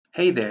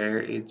Hey there,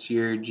 it's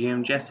your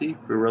GM Jesse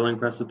for Rolling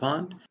Across the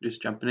Pond.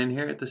 Just jumping in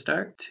here at the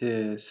start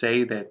to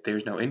say that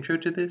there's no intro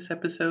to this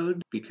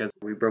episode because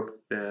we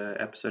broke the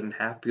episode in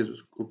half because it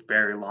was a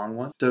very long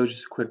one. So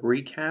just a quick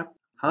recap.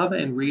 Hava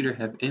and Reader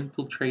have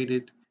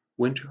infiltrated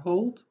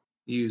Winterhold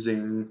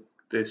using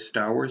this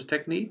Star Wars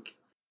technique,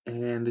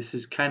 and this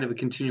is kind of a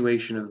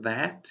continuation of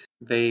that.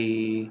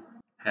 They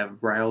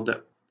have riled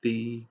up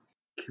the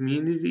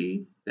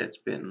community that's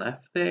been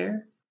left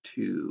there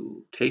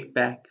to take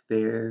back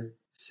their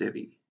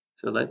city.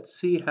 So let's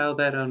see how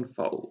that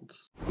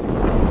unfolds.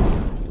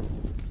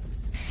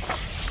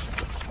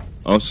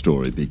 Our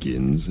story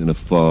begins in a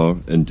far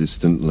and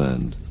distant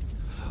land,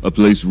 a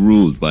place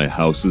ruled by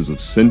houses of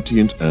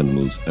sentient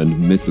animals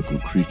and mythical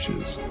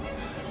creatures,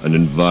 an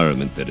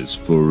environment that is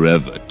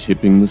forever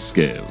tipping the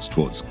scales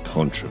towards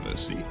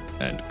controversy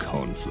and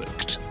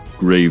conflict.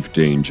 Grave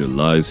danger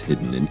lies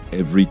hidden in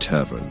every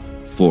tavern,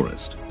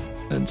 forest,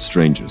 and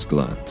stranger's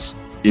glance.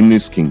 In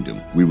this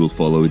kingdom, we will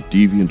follow a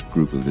deviant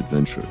group of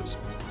adventurers,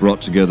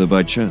 brought together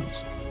by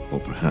chance, or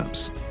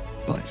perhaps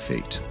by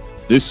fate.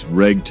 This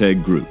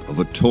ragtag group of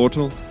a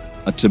turtle,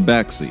 a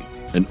tabaxi,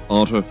 an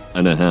otter,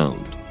 and a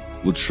hound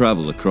will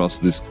travel across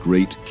this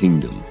great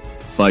kingdom,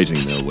 fighting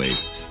their way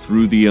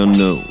through the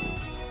unknown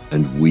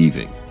and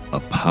weaving a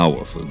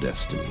powerful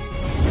destiny.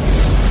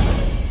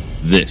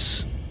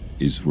 This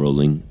is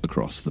Rolling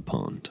Across the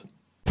Pond.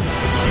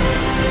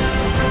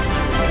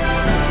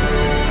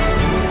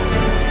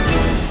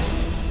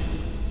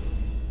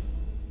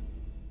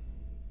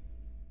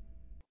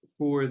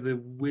 For the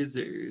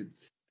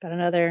wizards. Got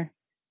another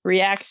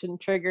reaction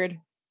triggered.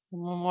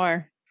 One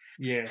more.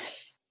 Yes.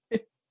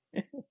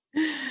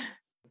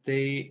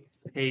 They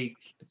take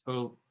a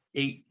total of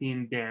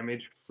 18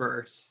 damage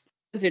first.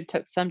 Wizard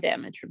took some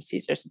damage from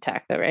Caesar's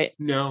attack, though, right?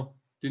 No,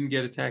 didn't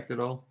get attacked at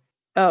all.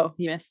 Oh,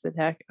 he missed the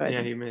attack. Oh,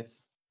 Yeah, he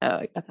missed. Oh,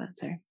 I got that.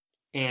 Sorry.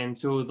 And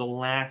so the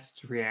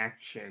last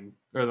reaction,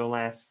 or the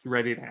last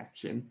ready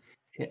action,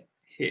 hit,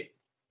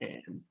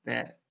 and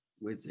that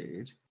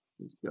wizard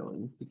is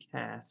going to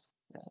cast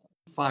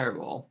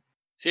Fireball.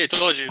 See, I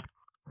told you.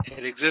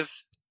 It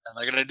exists. I'm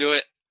not going to do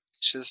it.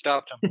 Should have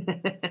stopped him.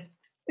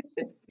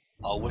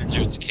 All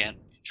wizards can't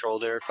control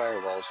their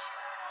fireballs.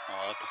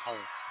 All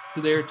alcoholics.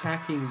 So they're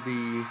attacking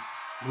the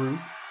group.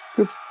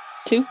 Group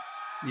 2?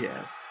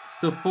 Yeah.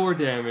 So 4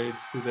 damage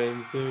to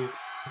them. So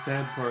the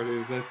sad part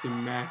is that's a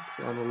max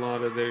on a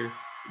lot of their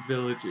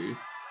villagers.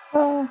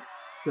 Oh.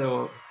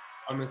 So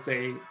I'm going to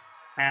say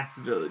half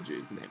the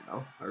villagers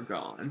now are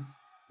gone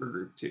for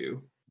group 2.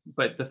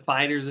 But the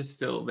fighters are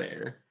still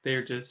there.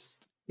 They're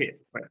just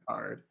hit quite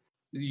hard.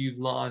 You've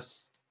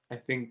lost, I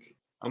think,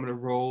 I'm going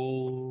to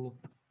roll,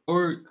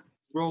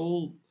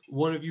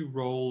 one of you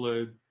roll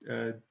a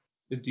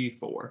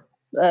d4.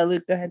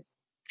 Luke, go ahead.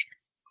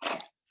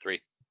 3.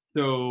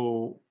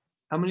 So,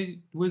 how many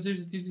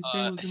wizards did you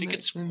say? I think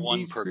it's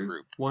one per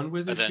group. One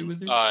wizard, then, 2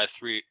 wizards?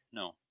 3,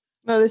 no.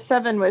 No, there's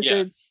 7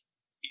 wizards.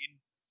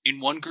 In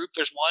one group,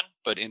 there's 1,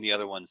 but in the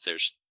other ones,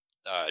 there's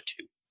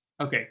 2.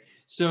 Okay,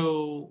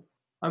 so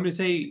I'm gonna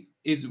say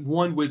is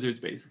one wizard's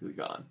basically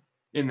gone.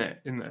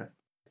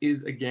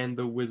 Is again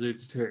the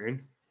wizard's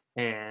turn,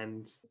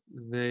 and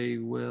they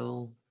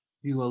will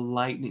do a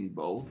lightning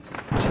bolt.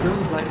 Pure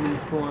lightning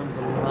forms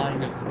a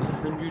line of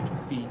 100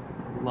 feet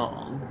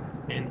long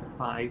and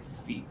 5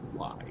 feet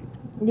wide.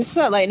 This is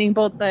that lightning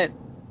bolt that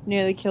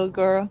nearly killed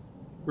Goro.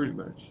 Pretty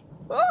much.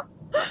 Oh,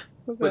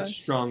 But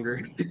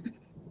stronger.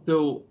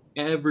 So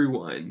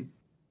everyone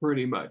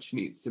pretty much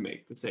needs to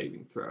make the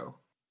saving throw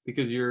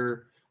because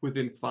you're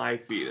within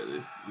 5 feet of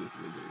this wizard.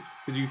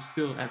 Because you're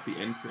still at the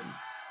entrance.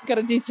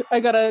 I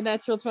got a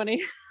natural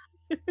 20.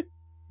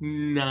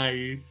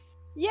 Nice.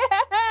 Yeah!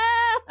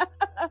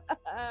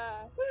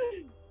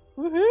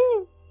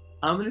 Woohoo!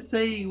 I'm gonna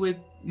say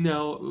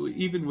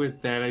even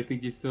with that, I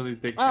think you still need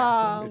to take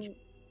half damage.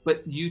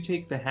 But you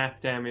take the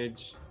half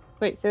damage.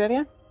 Wait, say that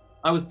again?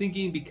 I was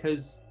thinking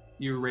because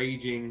you're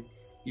raging,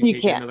 You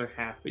take can't. another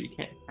half, but you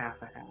can't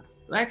half a half.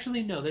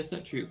 Actually, no, that's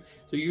not true.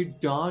 So you're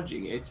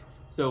dodging it.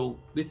 So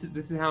this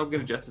is how I'm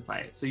gonna justify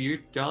it. So you're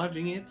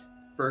dodging it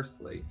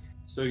firstly,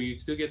 so you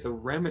still get the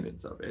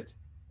remnants of it,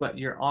 but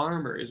your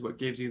armor is what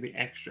gives you the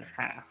extra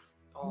half.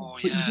 Oh,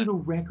 But yeah. you did a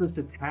reckless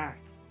attack.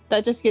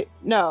 That just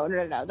no.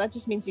 That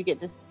just means you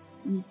get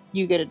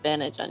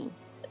advantage on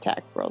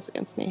attack rolls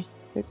against me,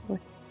 basically.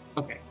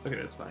 Okay,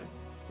 that's fine.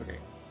 Okay,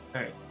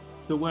 all right.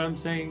 So what I'm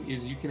saying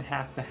is you can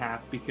half the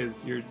half because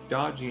you're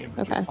dodging it,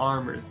 but your Okay.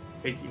 armor's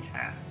taking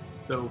half.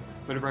 So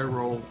whenever I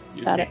roll,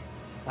 you Got take it.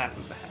 half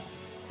of the half.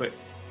 But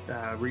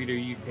Reader,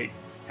 you take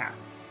half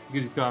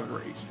because you've got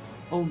rage.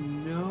 Oh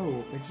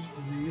no! I just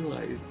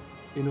realized,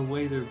 in a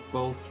way, they're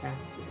both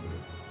casting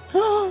this.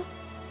 Oh,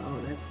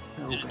 that's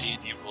so Is it a bad.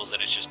 D&D rules that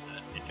it's just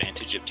an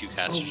advantage of 2 Oh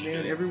casters?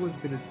 man, everyone's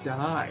gonna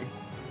die.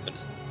 But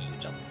is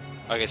it double?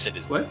 Like I said,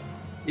 is What?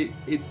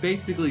 It's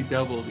basically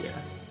doubled, yeah.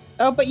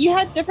 Oh, but you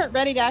had different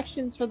readied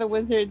actions for the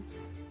wizards,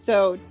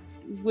 so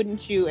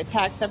wouldn't you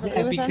attack separately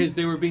Yeah, with them? because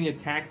they were being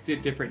attacked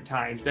at different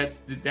times. That's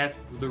the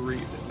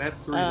reason.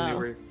 That's the reason they Oh.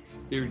 were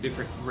there were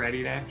different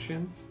ready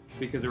actions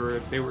because there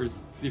were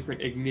different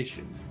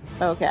ignitions.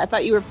 Okay, I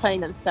thought you were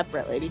playing them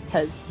separately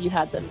because you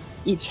had them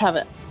each have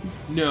it.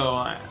 No,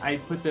 I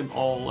put them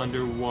all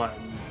under one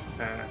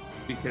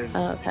because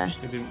Okay. I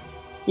didn't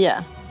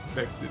Yeah.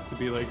 expect it to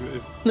be like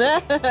this.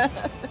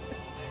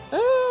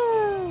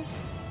 Ah,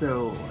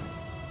 So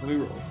let me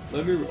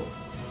roll.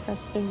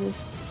 Cross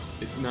fingers.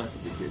 It's not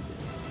gonna be good.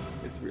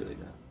 It's really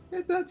not.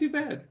 It's not too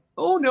bad.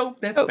 Oh no,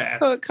 that's Oh,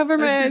 bad. cover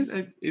my eyes.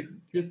 It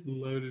just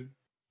loaded.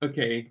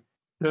 Okay,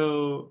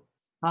 so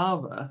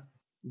Hava,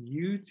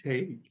 you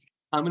take.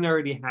 I'm gonna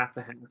already have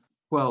to have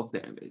 12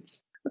 damage.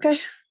 Okay.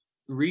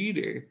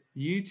 Reader,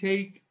 you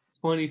take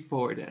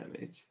 24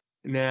 damage.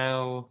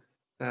 Now,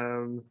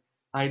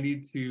 I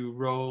need to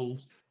roll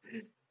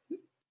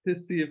to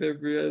see if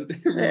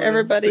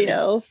Everybody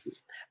else.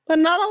 But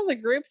not all the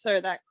groups are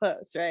that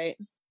close, right?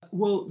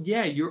 Well,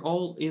 yeah, you're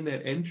all in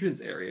that entrance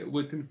area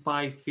within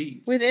 5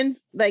 feet. Within,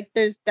 like,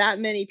 there's that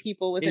many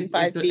people within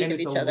 5 feet of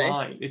each other.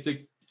 Line. It's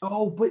a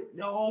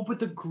but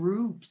the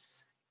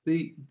groups,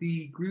 the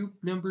group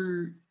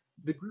number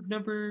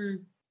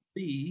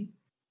 3,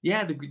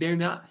 yeah, they're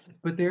not,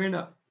 but they're in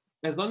a,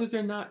 as long as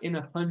they're not in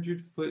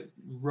 100-foot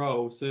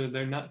row, so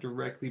they're not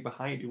directly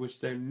behind you, which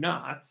they're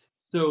not.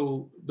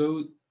 So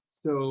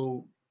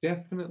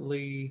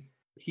definitely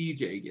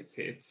PJ gets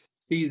hit,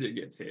 Caesar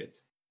gets hit.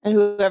 And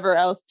whoever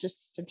else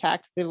just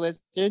attacked the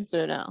wizards,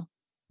 or no?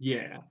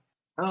 Yeah.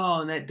 Oh,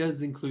 and that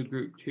does include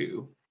group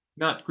 2.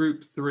 Not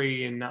group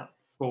 3 and not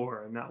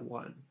 4 and not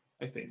 1,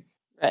 I think.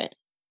 Right.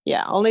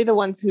 Yeah, only the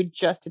ones who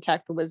just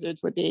attacked the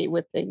wizards would be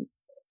within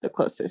the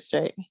closest,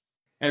 right?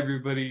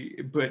 Everybody,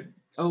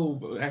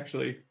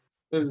 actually,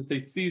 I was going to say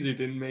Caesar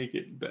did make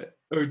it,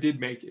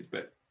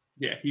 but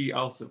yeah, he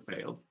also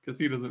failed because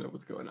he doesn't know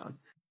what's going on.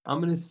 I'm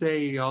going to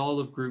say all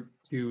of group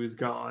 2 is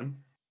gone.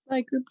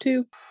 My group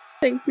 2.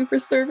 Thank you for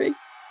serving.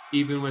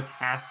 Even with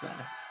half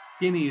that.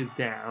 Skinny is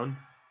down.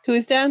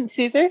 Who's down?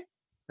 Caesar?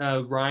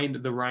 The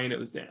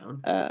rhino's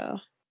down. Oh.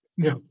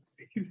 No,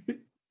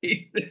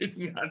 Caesar's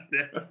not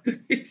down.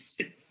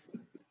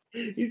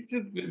 He's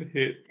just been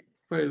hit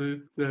by this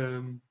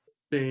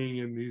thing,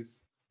 and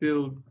he's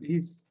still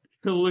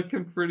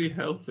looking pretty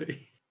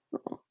healthy.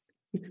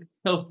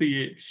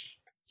 Healthy-ish.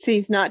 So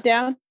he's not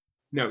down?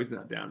 No, he's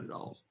not down at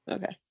all.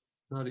 Okay.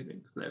 Not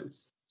even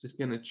close. Just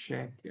gonna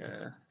check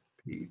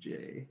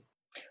PJ.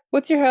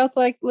 What's your health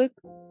like, Luke?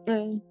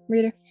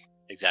 Reader.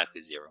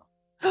 Exactly 0.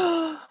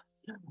 Oh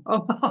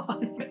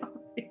no.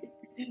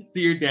 So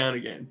you're down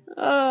again.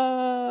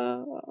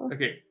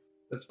 Okay,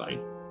 that's fine.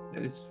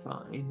 That is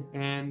fine.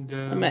 And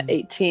I'm at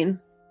 18.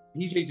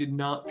 PJ did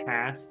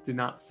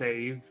not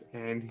save,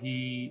 and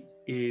he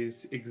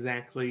is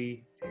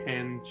exactly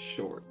 10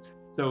 short.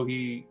 So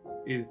he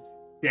is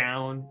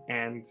down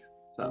and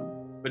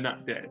some, but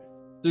not dead.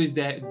 So he's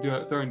dead,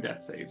 throwing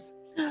death saves.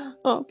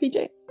 Oh,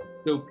 PJ.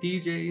 So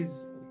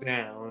PJ's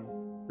down.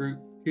 Group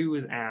 2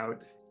 is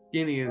out.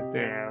 Skinny is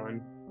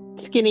down.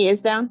 Skinny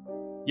is down?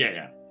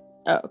 Yeah.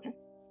 Oh, okay.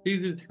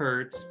 Caesar's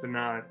hurt, but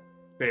not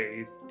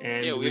phased.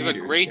 And Yeah, we have a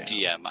Reader's great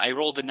down. DM. I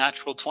rolled a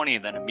natural 20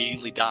 and then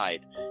immediately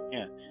died.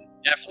 Yeah,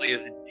 definitely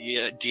is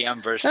a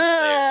DM versus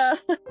players.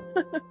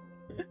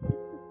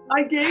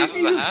 I gave Half of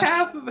you a half?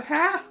 half of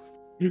half.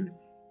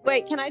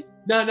 Wait, can I?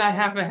 No, not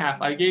half and half.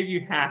 I gave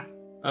you half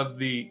of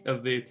the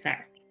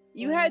attack.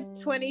 You had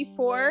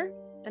 24,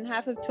 and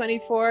half of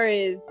 24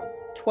 is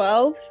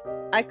 12.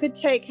 I could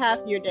take half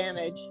your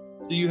damage.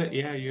 So you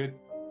had.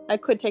 I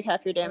could take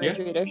half your damage,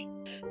 Yeah. Reader.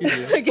 You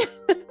did.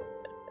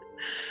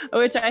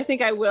 Which I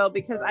think I will,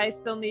 because I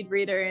still need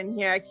Reader in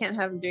here. I can't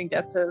have him doing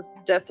death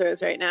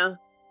throws right now.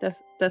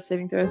 Death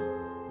saving throws.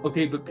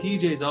 Okay, but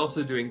PJ is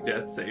also doing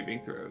death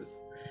saving throws.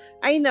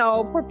 I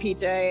know, poor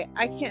PJ.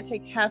 I can't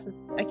take half of,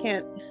 I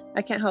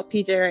can't help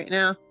PJ right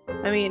now.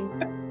 I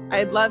mean,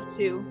 I'd love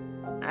to.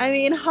 I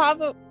mean,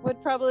 Hava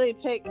would probably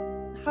pick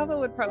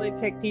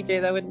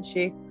PJ though, wouldn't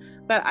she?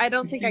 But I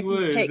don't think She I can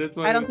would, take, that's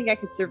why I don't think I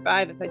could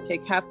survive if I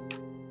take half.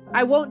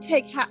 I won't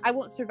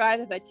survive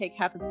if I take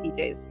half of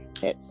PJ's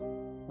hits.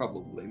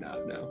 Probably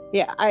not, no.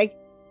 Yeah,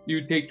 You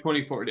would take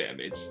 24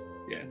 damage.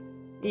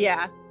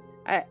 Yeah.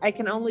 I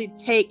can only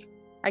take,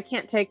 I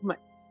can't take much,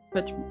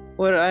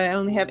 what, I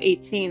only have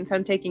 18, so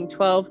I'm taking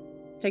 12,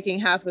 taking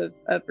half of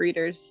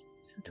Reader's,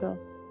 so 12.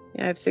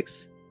 Yeah, I have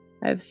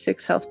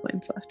 6 health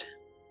points left.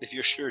 If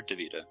you're sure,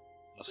 Davida,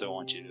 also don't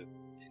want you to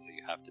feel like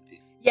you have to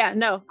be. Yeah,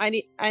 no, I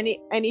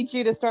need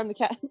you to storm the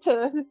cat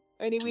to,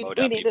 we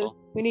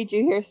need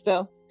you here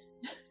still.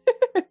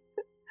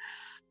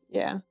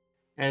 Yeah.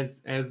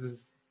 As it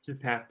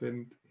just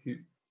happened, he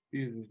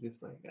was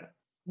just like that.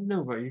 I don't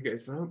know about you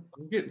guys, but I'm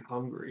getting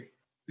hungry.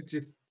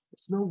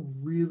 It's no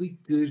really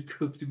good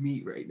cooked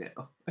meat right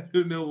now. I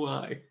don't know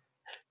why.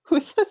 Who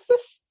says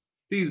this?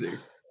 Caesar.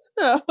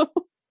 Oh.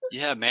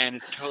 Yeah, man,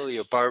 it's totally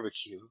a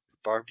barbecue.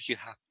 Barbecue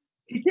happens.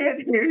 He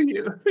can't hear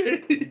you.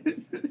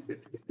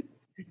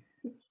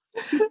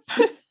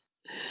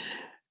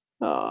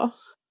 Oh,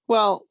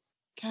 well,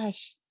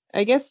 gosh,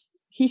 I guess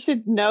he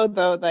should know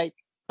though, like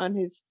when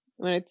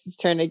it's his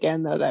turn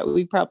again though, that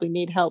we probably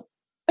need help.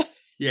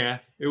 Yeah,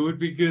 it would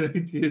be good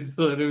idea to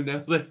let him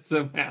know that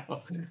somehow.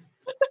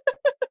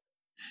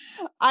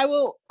 I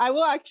will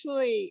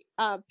actually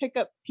pick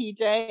up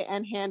PJ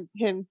and hand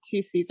him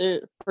to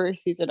Caesar for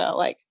Caesar to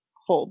like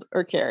hold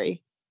or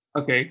carry.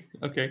 Okay.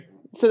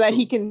 So that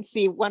he can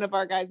see one of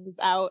our guys is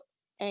out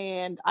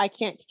and I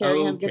can't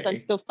carry him because I'm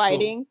still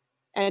fighting. Cool.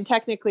 And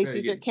technically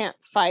very Caesar can't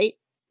fight,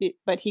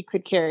 but he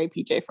could carry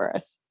PJ for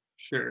us.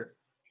 Sure.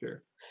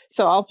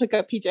 So I'll pick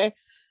up PJ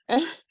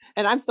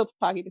and I'm still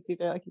talking to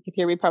Caesar, like you could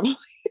hear me probably.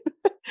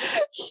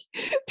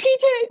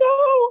 PJ,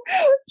 no!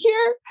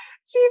 Here,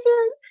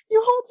 Caesar,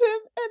 you hold him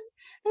and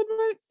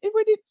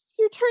when it's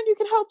your turn, you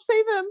can help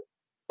save him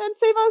and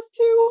save us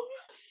too.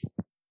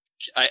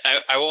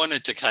 I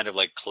wanted to kind of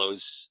like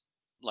close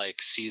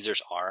like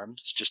Caesar's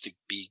arms just to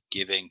be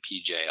giving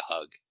PJ a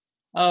hug.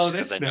 Oh,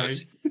 that's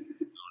nice. For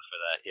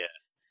that,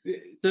 yeah.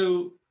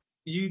 So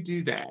you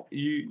do that.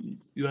 You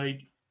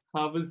like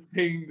Hava's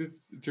saying this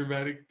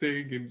dramatic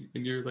thing,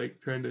 and you're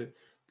like trying to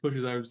push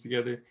his arms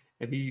together,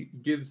 and he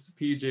gives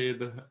PJ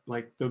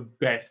the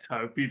best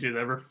hug PJ's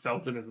ever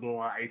felt in his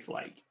life.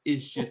 Like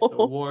it's just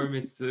the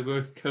warmest, the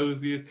most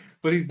coziest.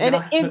 But he's and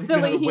not. It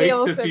instantly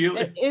heals him.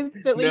 It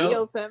instantly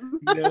heals him.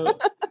 No,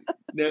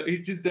 he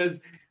just does,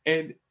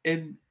 and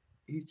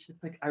he's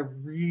just like, I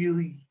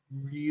really,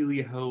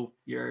 really hope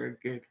you're a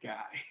good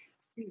guy.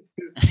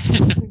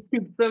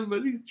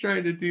 Somebody's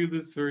trying to do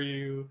this for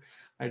you.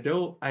 I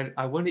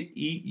want to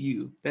eat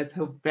you. That's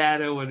how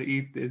bad I want to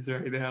eat this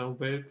right now.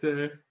 But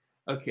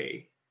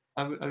okay,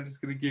 I'm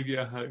just gonna give you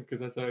a hug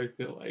because that's how I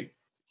feel like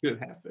should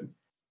happen.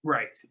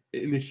 Right,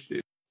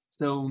 initiative.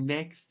 So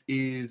next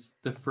is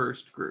the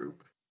first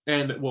group,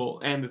 and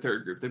the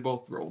third group. They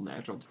both roll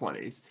natural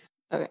 20s.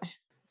 Okay.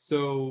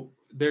 So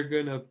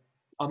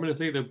I'm gonna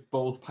say they're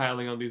both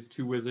piling on these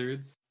two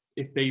wizards.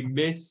 If they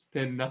miss,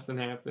 then nothing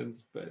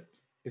happens. But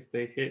if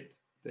they hit,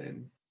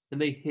 then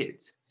they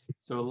hit.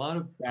 So a lot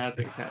of bad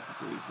things happen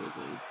to these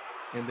wizards,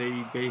 and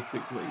they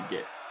basically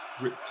get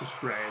ripped to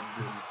shreds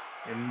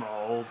and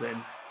mauled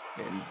and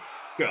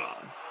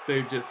gone.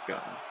 They're just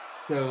gone.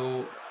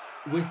 So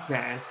with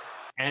that,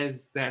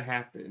 as that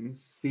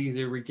happens,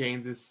 Caesar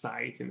regains his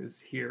sight and his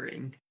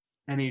hearing,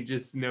 and he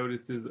just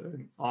notices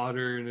an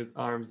otter in his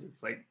arms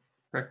that's like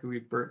practically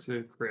burnt to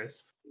a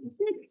crisp.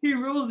 He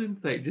rolls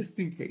insight just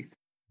in case.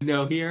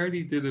 No, he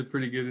already did a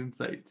pretty good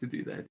insight to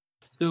do that.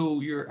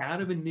 So you're out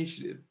of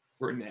initiative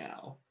for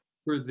now,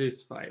 for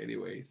this fight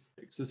anyways.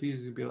 So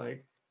Caesar's gonna be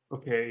like,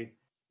 okay,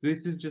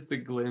 this is just a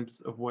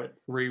glimpse of what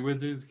 3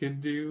 wizards can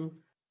do.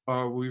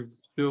 Are we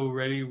still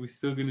ready? We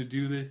still gonna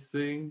do this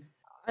thing?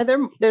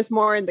 There's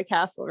more in the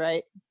castle,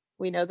 right?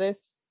 We know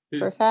this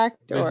for a fact?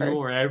 There's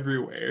more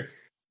everywhere.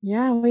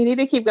 Yeah, we need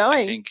to keep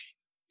going.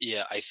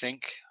 I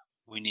think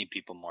we need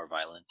people more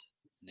violent.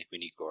 I think we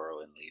need Goro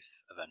and Leaf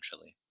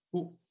eventually.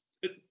 I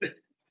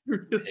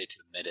hate to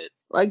admit it.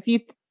 Like, do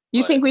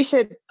you think we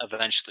should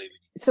eventually?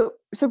 So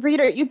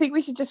Breeder, you think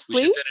we should just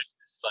flee? We should finish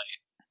this fight.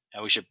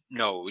 And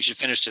we should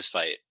finish this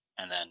fight,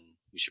 and then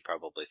we should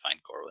probably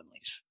find Goro and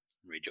Leaf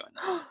and rejoin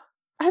them.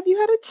 Have you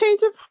had a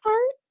change of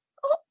heart?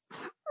 Oh,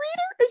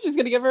 Breeder, she's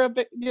gonna give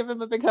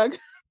him a big hug.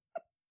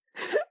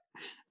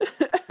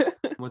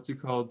 What's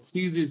it called?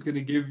 Caesar's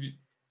gonna give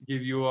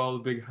you all a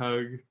big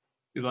hug.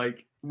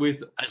 Like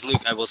with as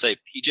Luke, I will say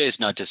PJ is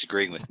not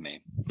disagreeing with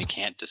me. He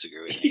can't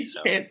disagree with me.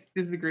 So he can't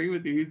disagree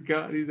with you. He's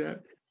out,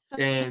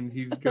 and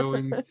he's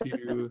going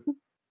to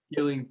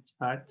healing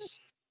touch.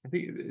 I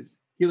think it is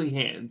healing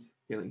hands.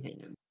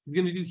 He's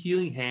gonna do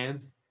healing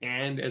hands,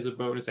 and as a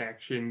bonus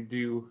action,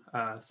 do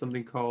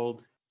something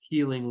called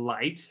healing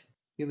light.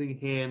 Healing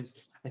hands.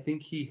 I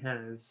think he's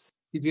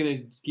gonna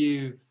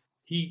give.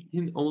 He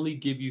can only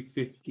give you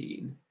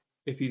 15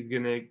 if he's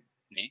gonna.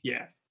 Me?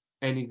 Yeah.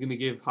 And he's going to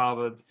give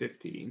Hava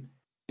 15.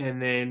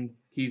 And then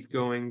he's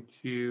going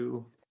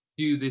to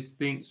do this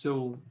thing.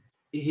 So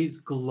his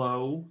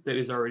glow that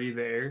is already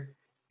there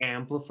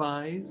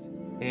amplifies,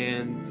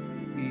 and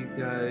he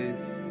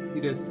does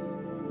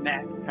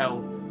max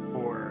health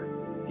for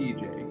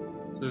PJ.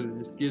 So it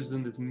just gives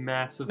him this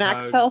massive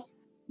max health?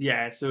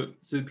 Yeah, so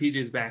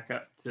PJ's back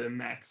up to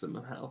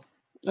maximum health.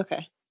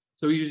 Okay.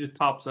 So he just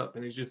pops up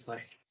and he's just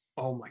like,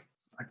 oh my,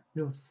 I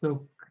feel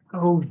so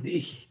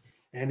cozy.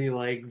 And he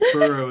like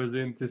burrows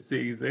into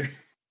Caesar.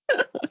 PJ,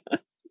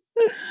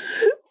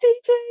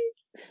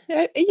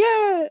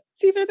 yeah,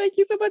 Caesar, thank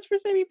you so much for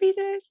saving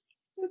PJ.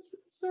 It's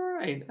all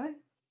right.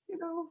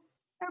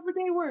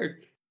 Everyday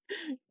work.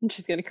 And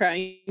she's gonna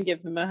cry and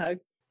give him a hug.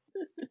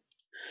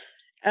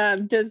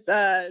 Does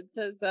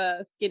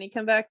Skinny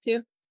come back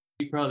too?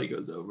 He probably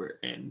goes over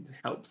and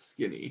helps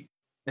Skinny.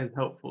 As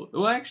helpful.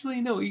 Well,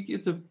 actually, no.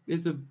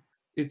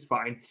 It's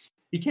fine.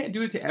 He can't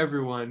do it to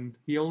everyone.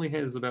 He only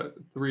has about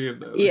 3 of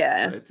those.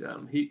 Yeah. But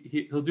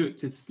he'll do it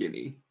to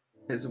Skinny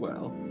as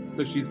well.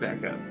 So she's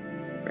back up.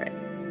 Right.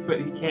 But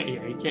he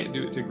can't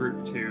do it to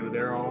group 2.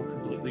 They're all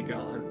completely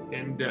gone.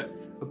 And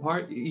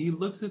he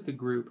looks at the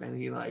group and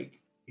he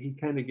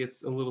kind of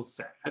gets a little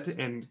sad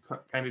and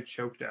kind of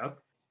choked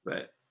up.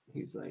 But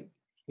he's like,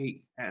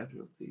 hate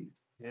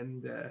casualties.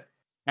 And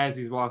as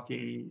he's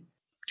walking,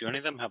 Do any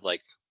of them have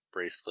like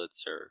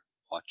bracelets or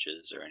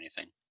watches or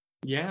anything?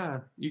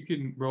 Yeah, you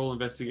can roll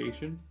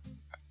investigation.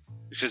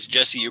 Because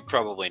Jesse, you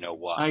probably know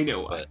why. I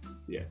know why. But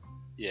Yeah.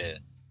 yeah.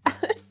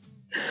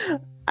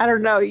 I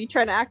don't know. You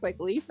trying to act like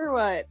Leaf or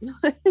what?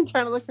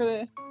 Trying to look for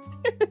the.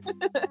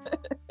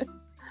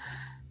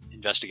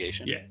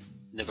 Investigation. Yeah.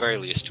 In the very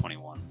least,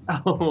 21.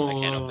 Oh, I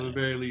can't at open the it.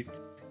 very least.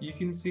 You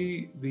can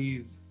see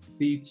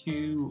the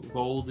two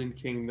Golden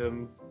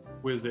Kingdom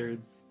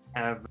wizards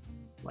have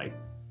like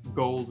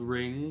gold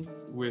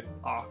rings with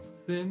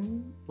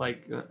oxen,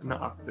 like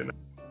not oxen.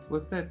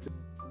 What's that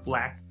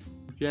black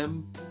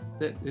gem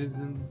that is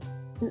in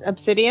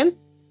Obsidian?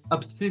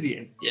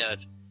 obsidian? Yeah,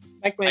 that's,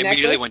 Like my I necklace?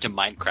 immediately went to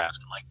Minecraft.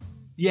 I'm like,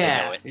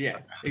 Yeah, know it. yeah,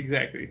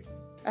 exactly.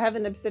 I have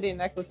an obsidian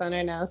necklace on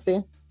right now,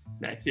 see?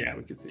 Nice. Yeah,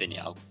 we can see. then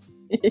yeah,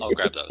 I'll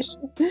grab those.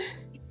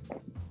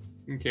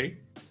 Okay.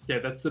 Yeah,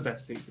 that's the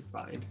best thing to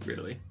find,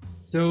 really.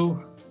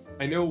 So,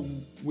 I know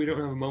we don't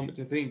have a moment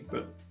to think,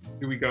 but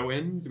do we go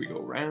in? Do we go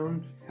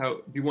around? How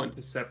do you want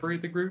to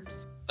separate the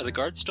groups? Are the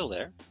guards still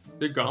there?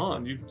 They're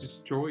gone. You've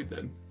destroyed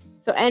them.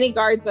 So any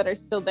guards that are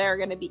still there are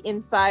going to be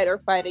inside or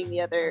fighting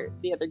the other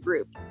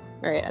group,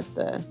 right? At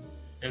the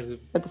As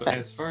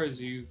fence. far as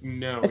you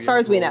know. As you far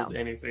as we haven't know.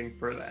 rolled anything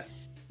for that.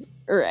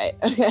 right.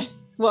 Okay.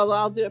 Well,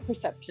 I'll do a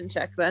perception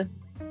check then.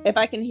 If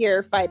I can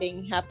hear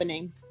fighting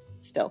happening,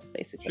 still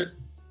basically. Sure.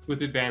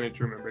 With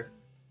advantage, remember.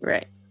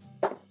 Right.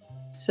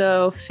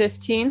 So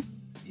 15.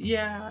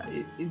 Yeah,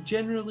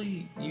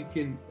 generally you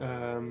can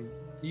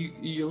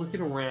you're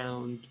looking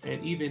around,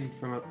 and even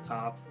from up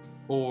top,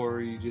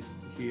 or you just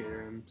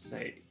hear him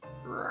say,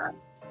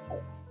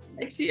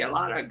 "I see a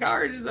lot of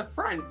guards in the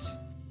front,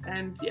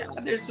 and yeah,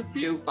 there's a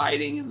few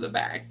fighting in the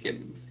back,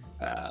 and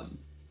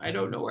I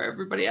don't know where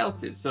everybody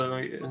else is." So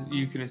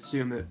you can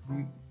assume that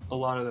a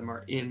lot of them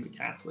are in the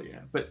castle, yeah.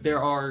 But they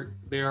are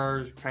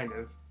kind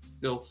of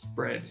still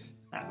spread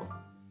out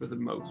for the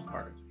most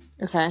part.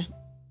 Okay.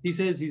 He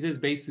says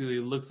basically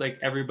it looks like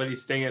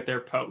everybody's staying at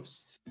their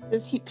posts.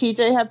 Does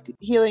PJ have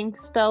healing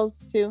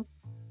spells too?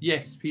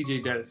 Yes,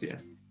 PJ does, yeah.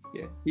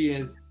 Yeah, he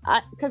is.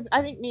 Because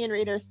I think me and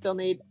Rita still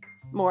need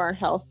more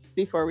health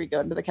before we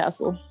go into the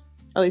castle.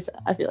 At least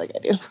I feel like I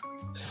do.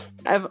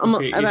 I'm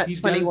Okay, at if he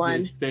 21.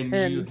 does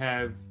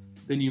this,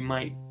 then you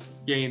might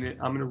gain it.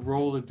 I'm gonna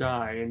roll a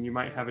die and you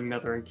might have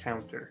another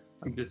encounter.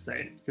 I'm just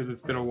saying, because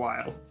it's been a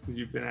while since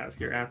you've been out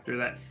here after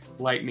that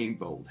lightning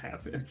bolt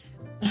happened.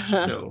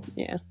 So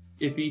yeah.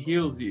 if he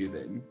heals you,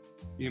 then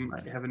you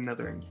might have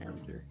another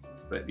encounter.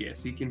 But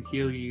yes, he can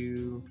heal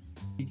you.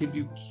 He can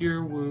do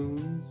cure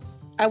wounds.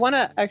 I want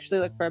to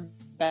actually look for a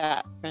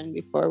bat friend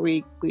before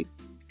we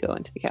go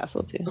into the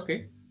castle too,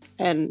 Okay.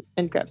 and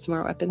grab some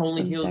more weapons.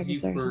 Only from heals you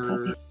daggers, daggers, and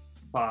for coffee.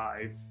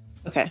 5.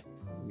 Okay.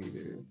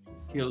 Neither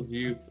heals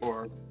you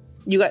for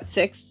You got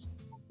 6.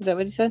 Is that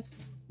what you said?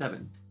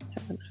 7.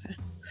 7. Okay.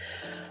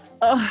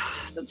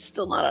 Oh, that's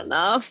still not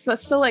enough.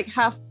 That's still like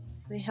half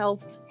my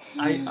health.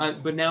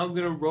 But now I'm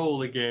gonna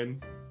roll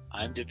again.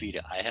 I'm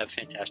Davida. I have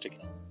fantastic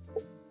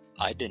health.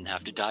 I didn't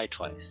have to die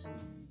twice.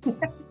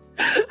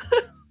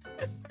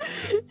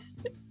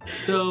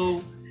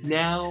 So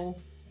now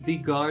the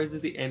guards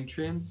at the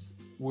entrance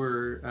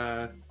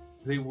were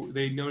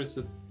they noticed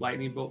a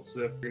lightning bolt, so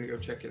they're gonna go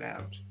check it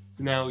out.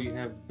 So now you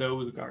have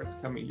those guards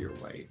coming your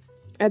way.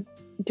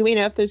 Do we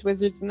know if there's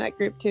wizards in that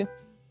group too?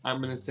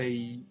 I'm gonna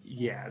say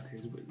yeah,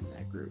 there's in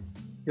that group.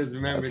 Because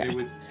remember, Okay. there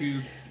was 2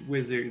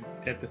 wizards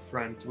at the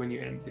front when you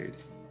entered.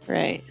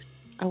 Right.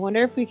 I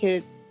wonder if we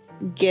could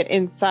get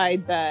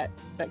inside the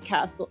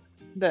castle,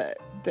 the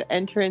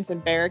entrance,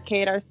 and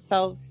barricade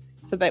ourselves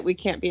so that we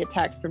can't be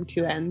attacked from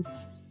 2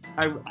 ends.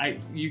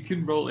 You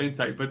can roll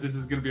insight, but this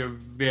is gonna be a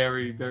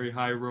very, very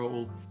high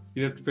roll.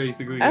 You have to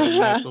basically get a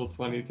natural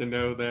 20 to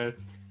know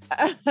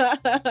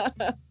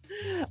that.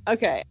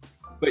 Okay.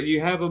 But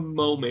you have a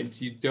moment.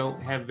 You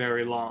don't have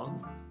very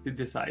long to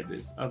decide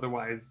this.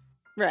 Otherwise,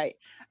 Right.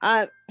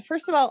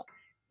 First of all,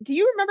 do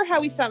you remember how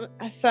we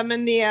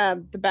summoned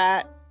the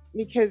bat?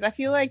 Because I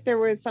feel like there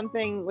was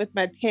something with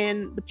the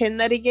pin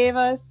that he gave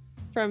us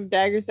from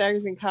Daggers,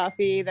 and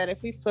Coffee, that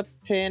if we flipped the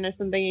pin or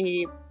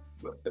something,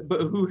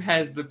 but who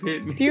has the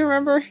pin? do you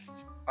remember?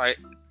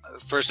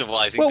 First of all,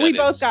 I think Well, that we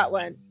both is- got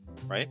one.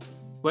 right.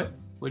 What?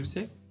 What'd you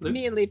say? Liv?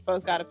 Me and Leaf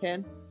both got a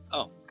pin.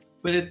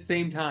 But at the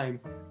same time,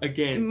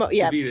 again,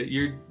 Yeah.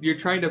 Davida, you're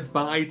trying to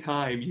buy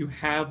time. You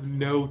have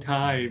no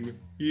time.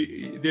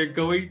 They're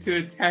going to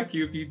attack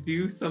you if you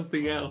do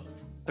something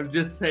else. I'm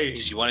just saying.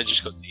 Do you want to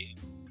just go see?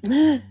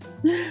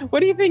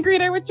 What do you think,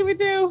 Rita? What should we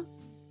do?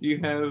 You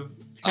have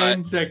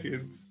 10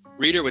 seconds.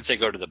 Reader would say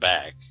go to the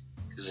back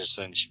because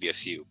there should be a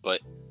few.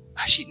 But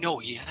actually, no,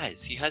 he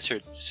has. He has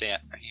heard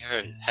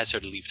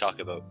heard Leaf talk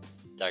about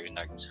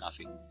Daggers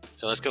Coffee.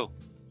 So let's go.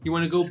 You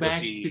want to go Let's go back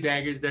see- to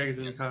Daggers,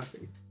 and Yes.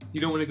 Coffee. You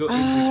don't want to go into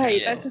the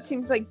Yeah. That just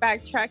seems like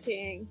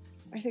backtracking.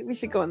 I think we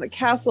should go in the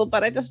castle,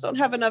 but I just don't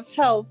have enough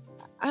health.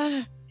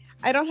 I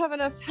don't have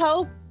enough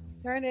health.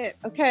 Darn it.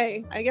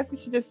 Okay, I guess we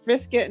should just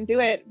risk it and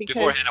do it because.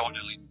 Beforehand, I want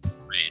to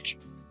rage.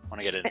 I want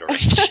to get into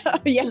rage.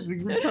 Yeah.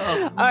 Good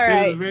call. All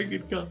right. Very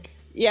good call.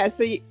 Yeah.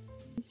 So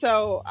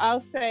So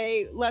I'll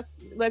say let's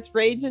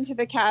rage into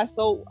the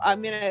castle.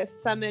 I'm gonna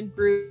summon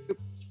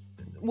groups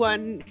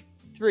 1,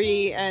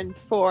 3, and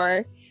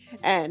 4,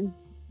 and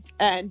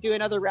do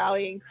another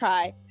rallying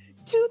cry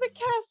to the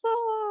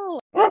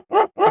castle.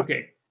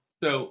 Okay,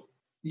 so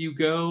you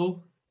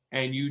go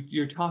and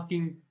you're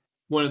talking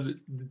one of the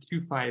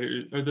 2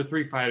 fighters or the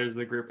 3 fighters of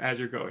the group as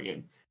you're going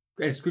in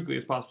as quickly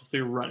as possible. So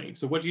you're running.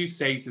 So what do you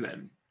say to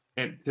them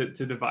and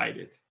to divide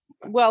it?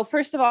 Well,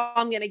 first of all,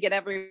 I'm gonna get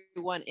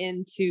everyone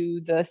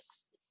into the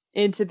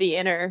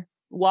inner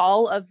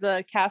wall of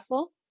the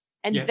castle,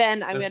 and Yeah,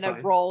 then I'm that's gonna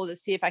fine. roll to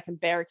see if I can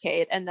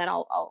barricade, and then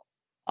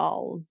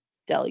I'll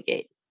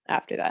delegate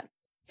after that.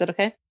 Is that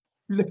okay?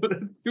 No,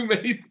 that's too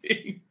many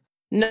things.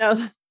 No,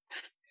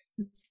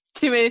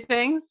 too many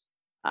things.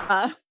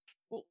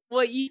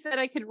 Well, you said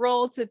I could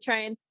roll to try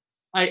and.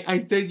 I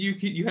said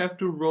you have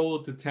to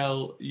roll to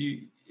tell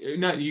you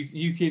not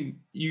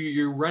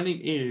you're running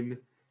in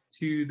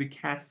to the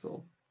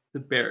castle to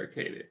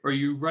barricade it, or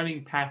you're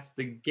running past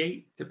the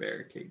gate to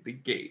barricade the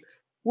gate.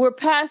 We're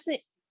passing.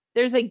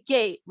 There's a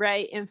gate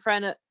right in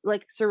front of,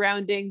 like,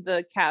 surrounding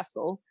the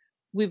castle.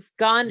 We've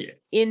gone Yes.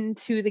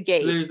 into the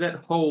gate, There's that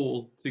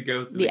hole to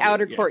go to the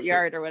outer gate. Yeah,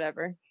 courtyard or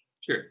whatever.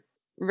 Sure.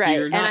 Right,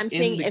 you're and not I'm in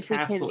seeing the if we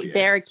castle can yet.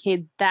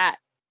 barricade that.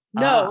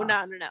 No.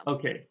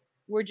 Okay.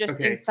 We're just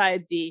Okay.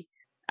 inside the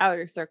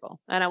outer circle,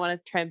 and I want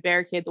to try and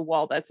barricade the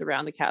wall that's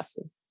around the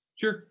castle,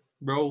 Sure.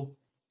 Roll.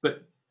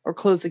 But or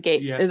close the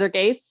gates. Yeah. Are there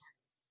gates?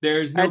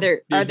 there's no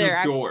there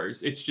no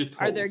doors. It's just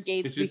Are there holes.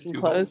 gates It's we just can 2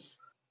 close? holes.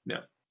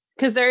 No.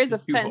 Because there is a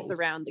Just 2 fence holes.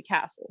 around the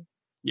castle.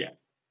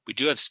 We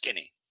do have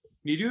Skinny.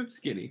 You do have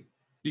Skinny.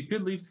 You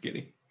could leave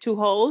Skinny. 2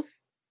 holes,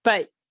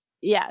 but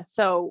yeah.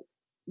 So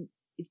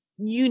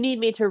you need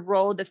me to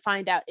roll to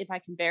find out if I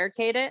can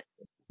barricade it.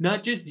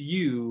 Not just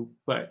you,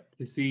 but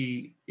to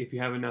see if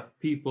you have enough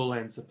people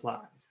and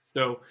supplies.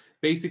 So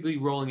basically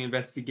rolling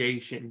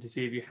investigation to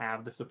see if you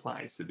have the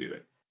supplies to do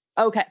it.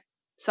 Okay,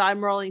 so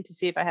I'm rolling to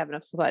see if I have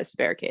enough supplies to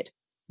barricade.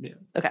 Yeah.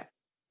 Okay.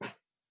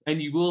 And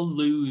you will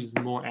lose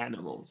more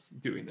animals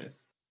doing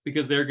this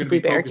because they're going If to we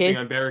be focusing barricade?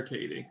 on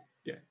barricading.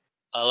 Yeah.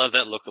 I love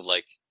that look of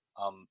like,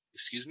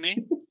 excuse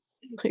me?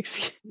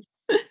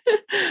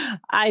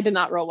 I did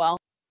not roll well.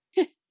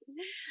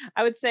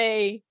 I would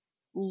say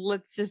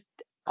let's just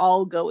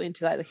all go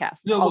into the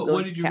castle. No, I'll but go what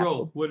into did the you castle.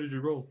 roll? What did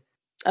you roll?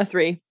 A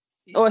 3.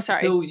 Oh,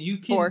 sorry. So you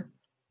can 4.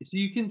 So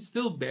you can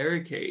still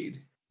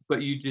barricade,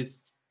 but you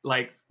just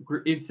like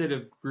instead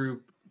of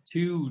group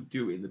 2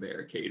 doing the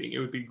barricading, it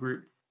would be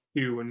group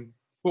 2 and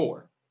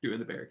 4 doing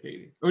the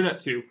barricading. Or not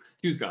 2.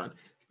 2's gone.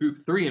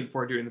 Group 3 and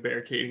 4 doing the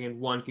barricading, and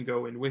 1 can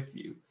go in with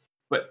you.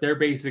 But they're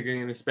basically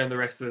going to spend the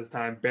rest of this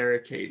time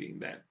barricading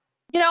that.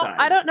 You know, Fine.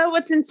 I don't know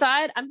what's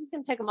inside. I'm just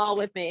gonna take them all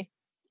with me.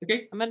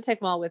 Okay. I'm gonna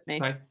take them all with me.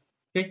 Fine.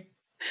 Okay.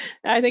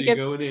 I think So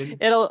you're going in.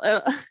 it'll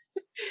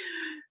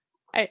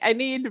I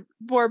need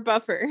more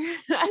buffer.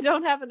 I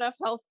don't have enough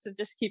health to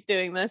just keep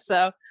doing this,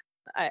 so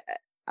I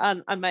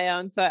on my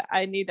own. So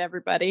I need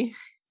everybody.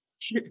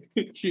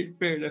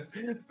 Fair enough.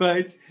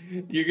 But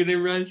you're gonna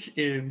rush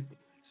in.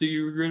 So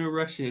you're gonna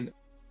rush in.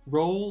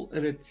 Roll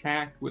an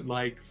attack with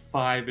like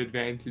 5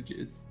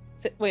 advantages.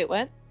 Wait,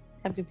 what?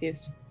 I'm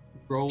confused.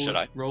 Roll. Should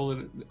I? Roll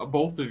it.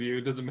 Both of you.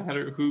 It doesn't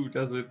matter who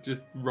does it.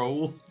 Just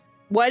roll.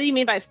 What do you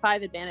mean by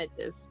 5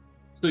 advantages?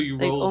 So you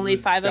Like, roll only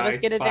the 5 of us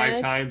dice get 5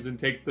 advantage? times and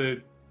take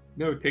the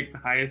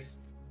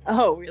highest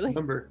Oh, really?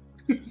 number.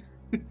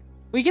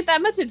 We get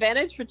that much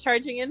advantage for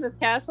charging in this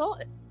castle?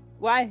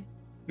 Why?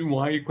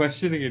 Why are you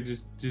questioning it?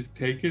 Just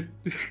take it.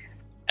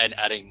 And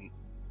adding,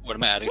 what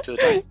am I adding to the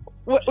die?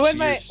 When Your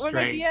my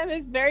strength. DM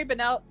is very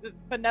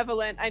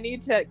benevolent, I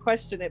need to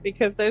question it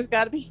because there's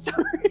got to be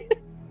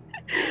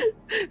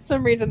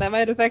some reason that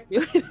might affect me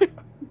later.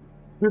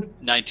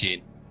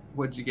 19.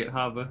 What'd you get,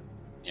 Hava?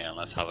 Yeah,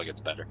 unless Hava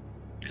gets better.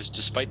 Because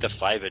despite the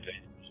 5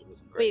 advantage, it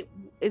wasn't great.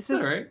 Wait, is All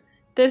this right.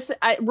 this?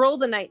 I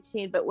rolled a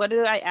 19, but what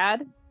did I add?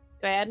 Do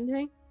I add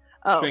anything?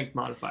 Oh, Strength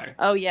modifier.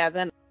 oh yeah.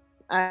 Then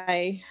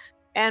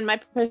and my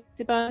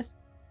proficiency bonus.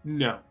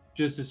 No,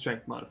 just a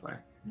strength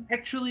modifier.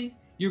 Actually,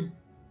 you're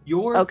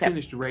Okay.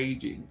 finished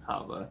raging,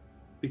 Hava,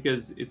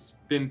 because it's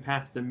been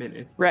past a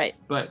minute. Right.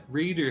 But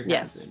Reader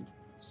Yes. hasn't.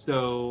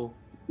 So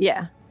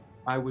Yeah.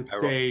 I would I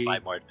say rolled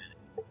 5 more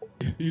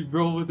advantage. you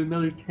roll with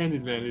another 10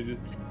 advantages.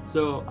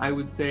 So I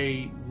would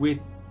say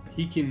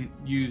he can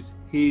use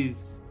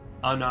his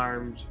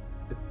unarmed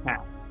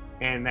attack,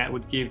 and that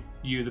would give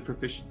you the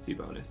proficiency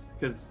bonus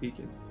because he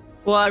can.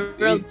 Well, I You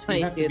rolled have to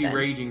 22 be then.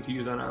 raging to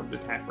use unarmed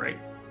attack, right?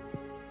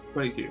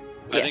 22.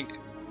 I Yes.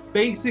 think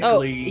Basically,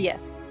 Oh,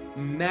 yes.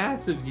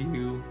 mass of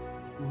you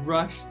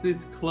rush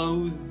this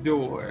closed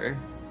door,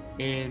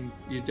 and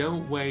you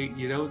don't wait,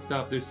 you don't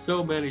stop. There's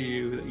so many of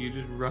you that you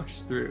just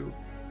rush through,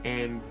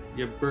 and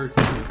you burst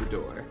through the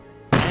door.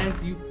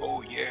 As you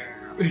oh yeah.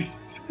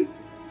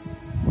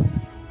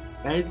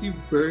 As you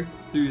burst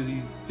through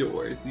these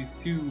doors, these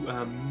 2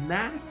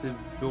 massive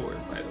doors,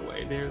 by the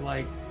way, they're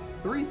like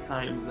 3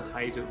 times the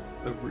height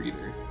of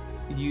Reader.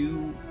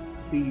 You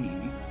see.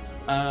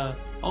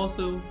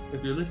 Also,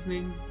 if you're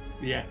listening,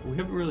 yeah, we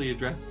haven't really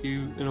addressed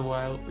you in a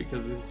while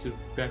because it's just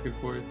back and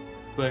forth.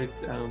 But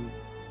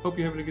hope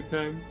you're having a good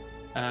time.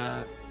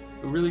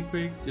 Really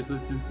quick, just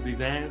listen to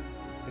these ads,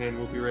 and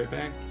we'll be right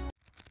back.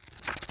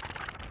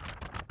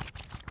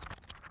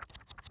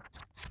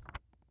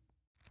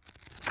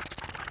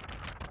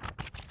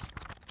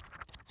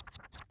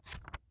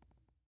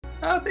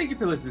 Oh, thank you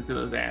for listening to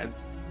those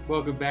ads.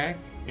 Welcome back,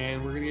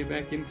 and we're gonna get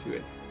back into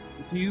it.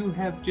 You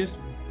have just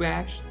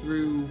bashed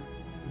through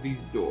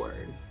these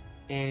doors,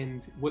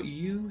 and what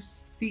you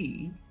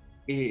see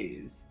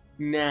is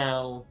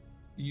now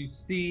you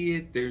see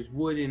it. There's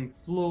wooden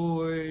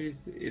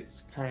floors.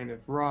 It's kind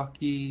of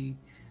rocky.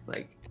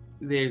 Like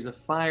there's a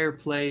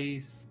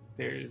fireplace.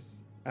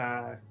 There's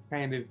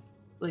kind of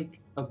like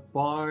a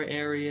bar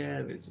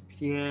area. There's a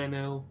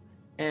piano,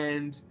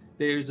 and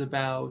there's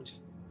about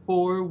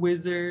 4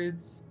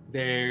 wizards.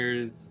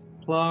 There's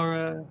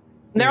Clara.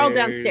 They're all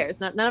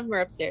downstairs. None of them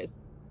are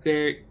upstairs.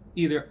 They're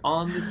either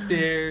on the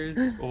stairs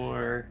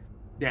or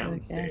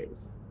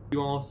downstairs. Okay.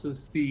 You also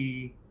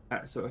see,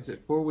 so I said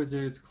 4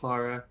 wizards,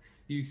 Clara.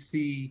 You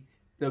see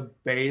the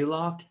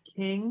Baylock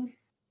King.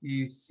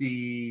 You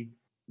see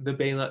the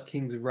Baylock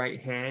King's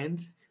right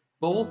hand,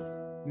 both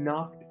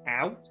knocked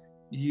out.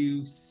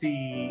 You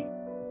see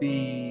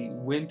the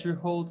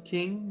Winterhold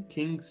King,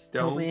 King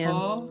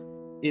Stonepaw,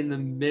 in the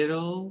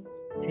middle,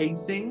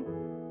 pacing,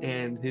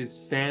 and his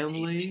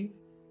family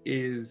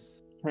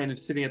is kind of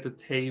sitting at the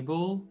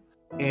table,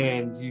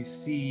 and you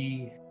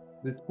see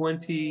the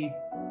 20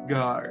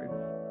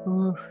 guards.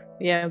 Ooh,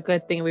 yeah,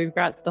 good thing we've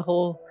got the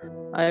whole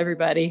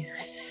everybody.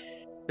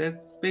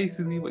 That's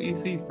basically what you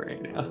see for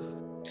right now.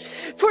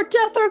 For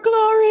death or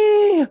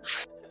glory!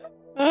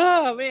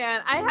 Oh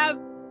man, I have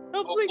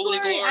hopefully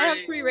glory. I have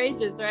 3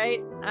 rages,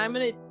 right? I'm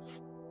gonna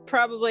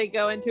probably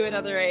go into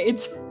another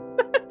rage.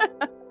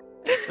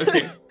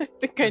 Okay. I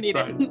think I need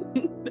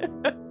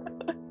it.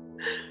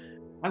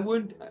 I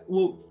wouldn't.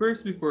 Well,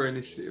 first before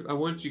initiative, I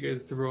want you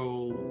guys to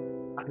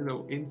roll. I don't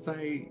know,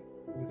 insight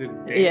with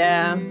advantage.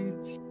 Yeah.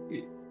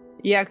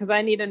 Yeah, because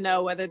I need to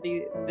know whether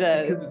the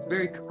because it's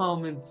very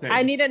common sense.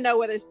 I need to know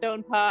whether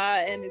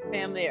Stonepaw and his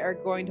family are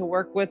going to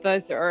work with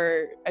us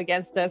or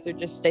against us or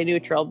just stay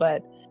neutral.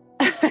 But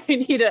I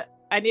need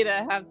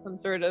to have some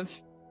sort of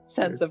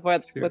sense of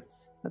what's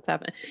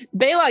happening.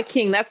 Baylock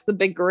King, that's the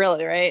big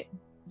gorilla, right?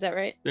 Is that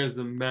right? There's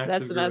a massive.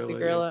 That's a massive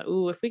gorilla.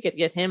 Ooh, if we could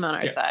get him on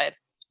our side.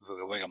 If we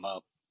could wake him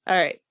up. All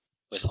right.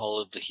 With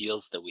all of the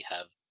heals that we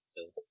have.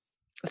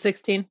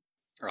 16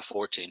 or a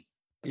 14.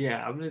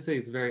 Yeah, I'm gonna say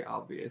it's very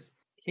obvious.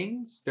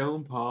 King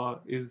Stonepaw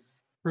is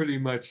pretty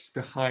much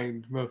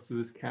behind most of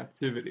this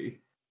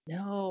captivity.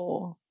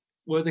 No.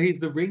 Whether he's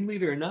the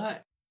ringleader or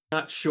not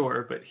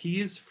sure, but he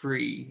is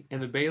free,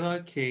 and the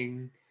Baylock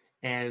King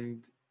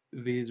and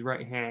his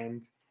right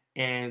hand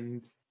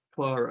and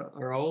Clara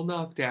are all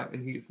knocked out,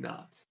 and he's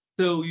not.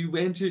 So you've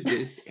entered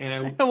this,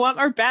 and I want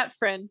our bat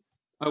friend.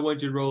 I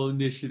want you to roll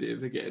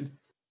initiative again,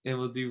 and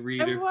we'll do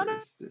reader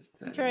first this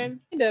time. Try and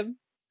find him.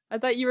 I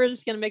thought you were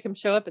just gonna make him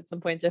show up at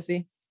some point,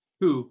 Jesse.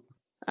 Who?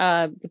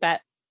 The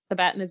bat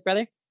and his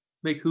brother.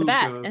 Make who? The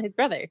bat and his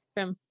brother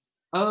from.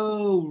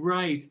 Oh,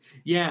 right.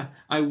 Yeah,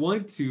 I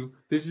want to.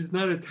 There's just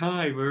not a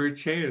time or a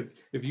chance.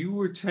 If you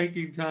were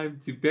taking time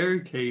to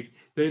barricade,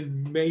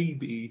 then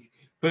maybe.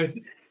 But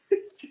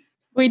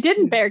we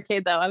didn't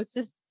barricade though. I was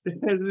just. There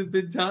hasn't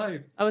been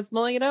time. I was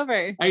mulling it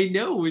over. I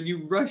know, when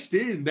you rushed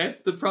in,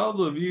 that's the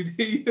problem. You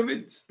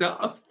haven't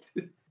stopped.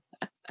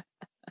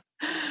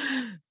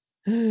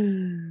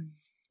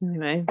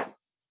 Anyway,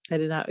 I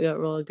did not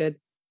roll a good.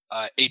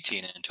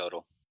 18 in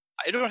total.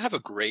 I don't have a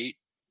great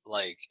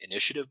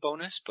initiative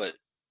bonus, but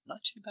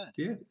not too bad.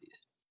 Yeah.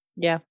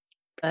 Yeah,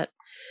 but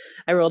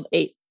I rolled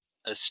 8.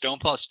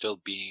 Stonepaw still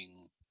being.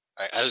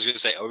 I was going to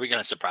say, are we going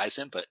to surprise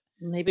him? But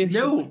maybe we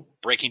should.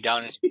 Breaking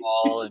down his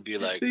wall and be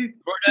like,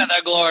 "For death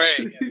and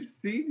glory." They've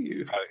seen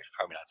you.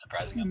 Probably not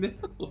surprising him.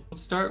 No. We'll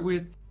start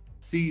with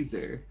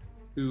Caesar,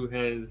 who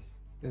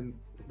has the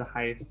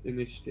highest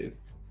initiative,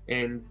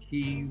 and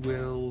he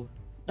will.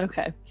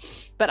 Okay,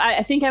 but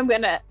I think I'm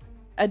going to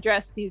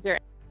address Caesar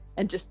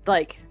and just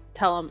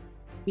tell him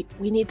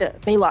we need the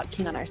Baylock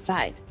King on our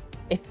side.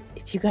 If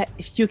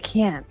you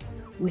can,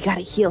 we got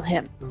to heal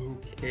him.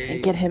 Okay.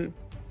 And get him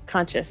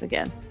conscious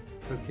again.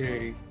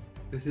 Okay.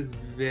 This is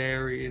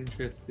very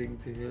interesting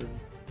to him.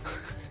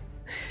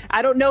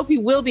 I don't know if he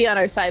will be on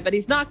our side, but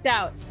he's knocked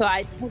out. So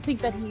I don't think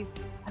that he's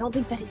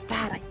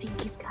bad. I think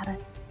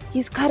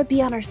he's gotta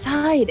be on our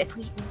side if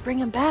we bring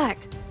him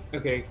back.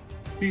 Okay.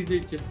 Caesar,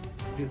 just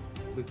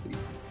let's see.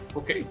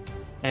 Okay.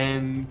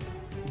 And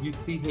you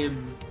see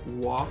him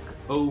walk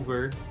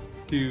over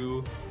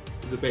to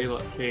the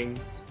Baylock King,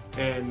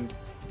 and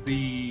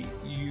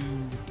you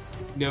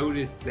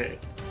notice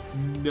that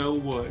no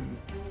one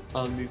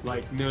on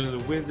the none of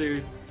the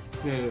wizards,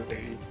 none of the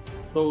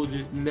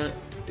soldiers, not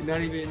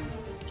even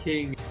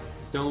King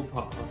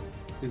Stonepaw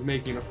is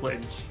making a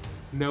flinch.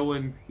 No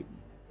one,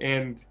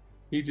 and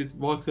he just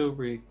walks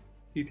over.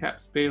 He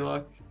taps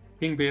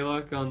King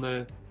Baylock on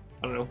the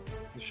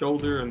the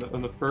shoulder,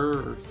 on the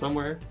fur or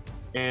somewhere.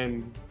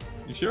 And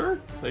you sure?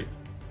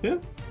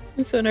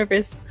 I'm so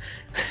nervous.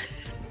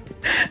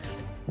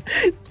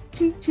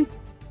 Do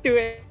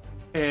it.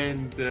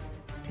 And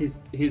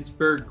his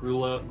fur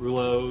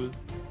glows,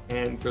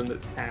 and from the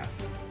tap,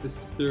 the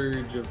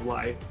surge of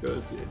life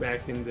goes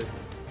back into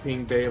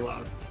King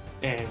Balog,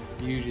 and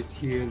you just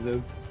hear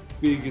the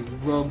biggest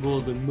rumble,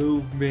 the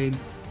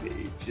movements,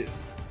 just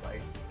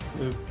like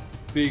the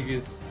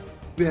biggest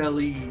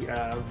belly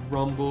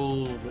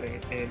rumble,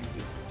 and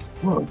just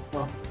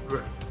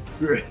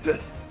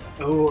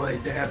oh,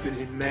 what's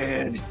happening,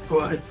 man?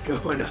 What's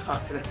going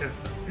on?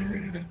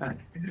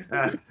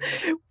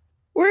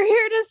 We're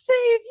here to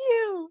save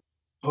you,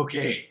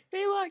 Okay,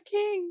 Balog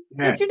King.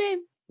 Yeah. What's your name?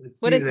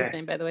 let's What do is his that.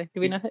 name, by the way?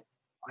 Do we know it?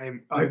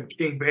 I'm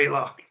King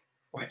Balog.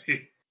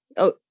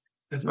 Oh,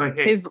 That's my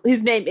name.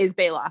 his name is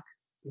Balog.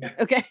 Yeah.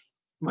 Okay.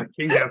 My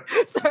kingdom.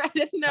 Sorry, I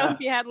didn't know if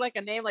he had like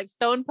a name, like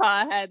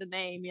Stonepaw had a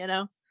name, you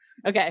know?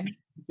 Okay.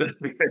 That's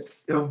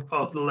because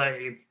Stonepaul's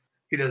lame.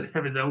 He doesn't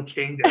have his own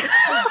kingdom.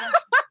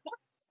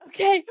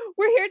 Okay,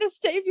 we're here to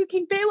save you,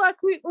 King Balog.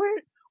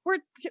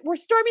 We're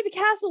storming the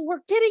castle.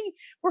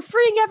 We're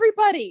freeing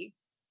everybody.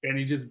 And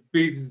he just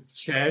beats his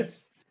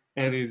chest,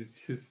 and he's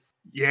just,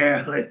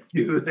 yeah, let's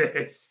do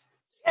this.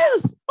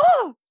 Yes.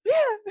 Oh,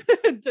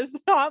 yeah. Just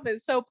Tom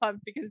is so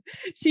pumped because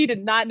she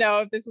did not know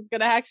if this was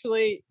gonna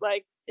actually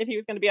like if he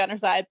was gonna be on her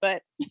side,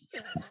 but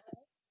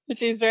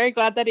she's very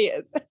glad that he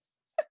is.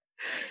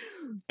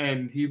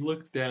 And he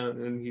looks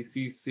down and he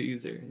sees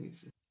Caesar, and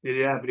he's just, did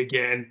it happen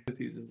again?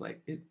 Caesar's like,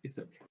 it's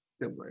okay,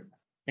 don't worry.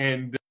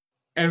 And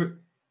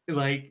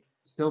like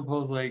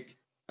Stonepaul's like,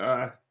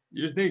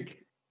 you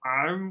think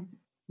I'm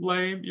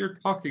lame? You're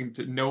talking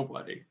to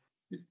nobody.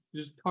 You're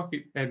just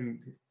talking, and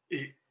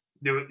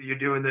you're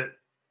doing that.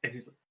 And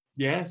he's like,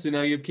 yeah. So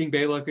now you have King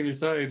Balog on your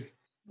side.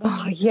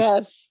 Oh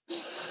yes.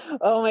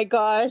 Oh my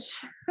gosh.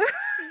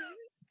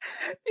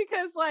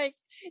 Because like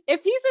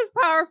if he's as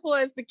powerful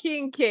as the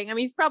King, I mean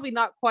he's probably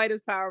not quite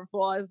as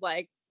powerful as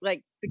like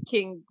the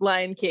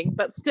Lion King,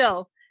 but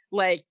still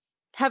like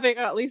having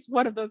at least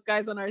one of those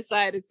guys on our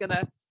side is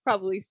gonna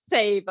probably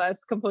save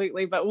us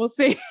completely, but we'll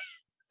see.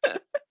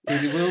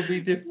 It will be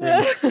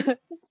different.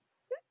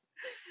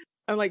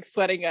 I'm like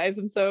sweating, guys.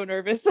 I'm so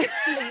nervous.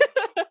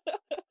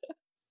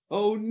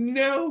 Oh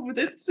no, but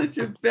that's such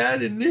a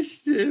bad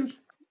initiative.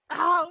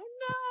 Oh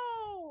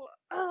no.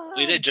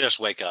 We did just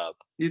wake up.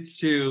 It's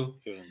true.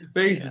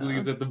 Basically,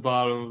 it's at the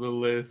bottom of the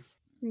list.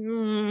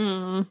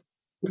 Mm.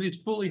 But he's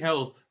full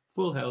health.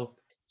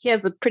 He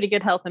has a pretty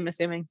good health, I'm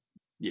assuming.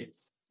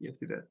 Yes, he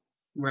does.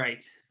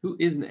 Right. Who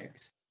is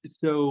next?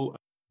 So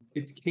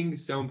it's King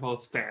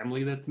Stonepaul's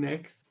family that's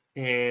next,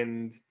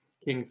 and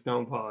King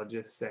Stonepaul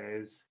just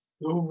says,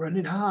 "Go run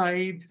and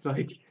hide."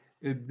 Like,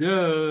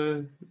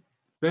 duh,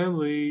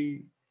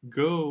 family,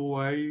 go.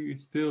 Why are you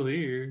still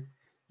here?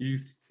 You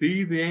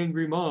see the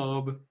angry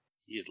mob.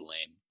 He's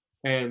lame.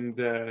 And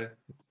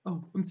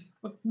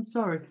I'm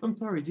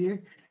sorry,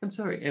 dear. I'm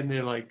sorry. And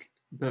they're like,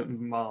 the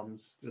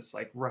mom's just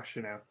like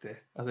rushing out the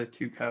other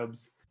two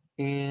cubs.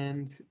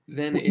 And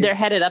then They're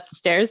headed up the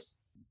stairs.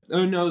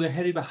 Oh no, they're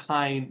headed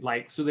behind,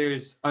 like, so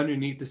there's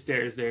underneath the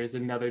stairs, there's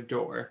another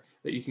door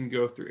that you can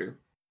go through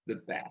the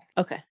back.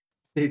 Okay.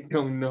 They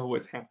don't know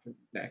what's happening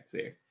back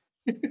there.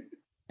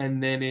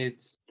 And then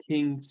it's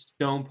King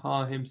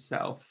Stonepaw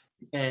himself,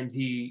 and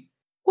he,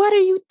 What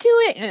are you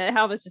doing? And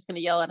Halva's just going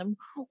to yell at him.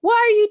 Why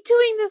are you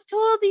doing this to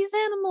all these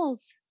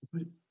animals?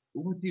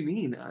 what do you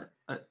mean?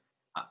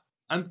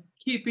 I'm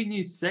keeping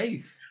you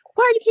safe.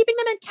 Why are you keeping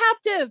them in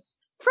captive?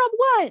 From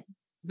what?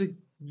 The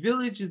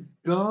village is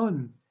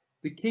gone.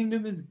 The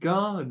kingdom is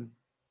gone.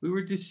 We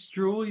were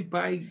destroyed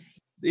by...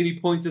 And he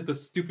points at the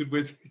stupid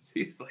wizards.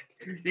 He's like,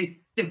 they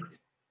stupid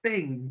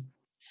thing.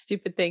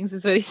 Stupid things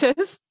is what he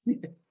says.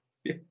 Yes.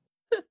 Yeah.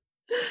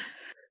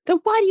 Then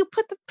why do you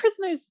put the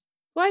prisoners?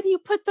 Why do you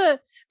put the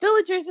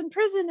villagers in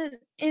prison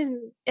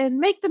and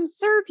make them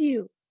serve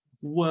you?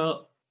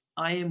 Well,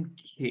 I am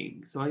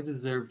king, so I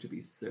deserve to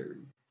be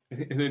served.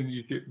 And then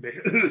you get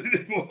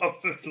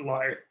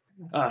liar.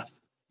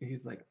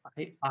 He's like,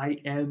 I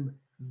am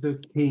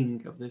the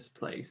king of this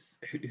place.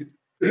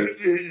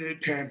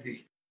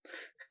 Pansy.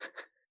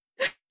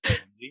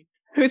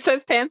 Who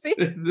says Pansy?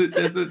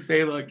 That's what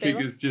Balog King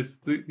Balog? is just.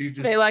 He's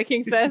just. Balog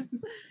King says.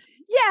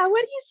 Yeah,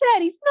 what he said.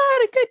 He's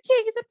not a good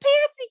king. He's a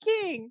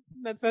Pansy King.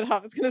 That's what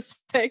Hava's gonna say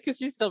because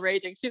she's still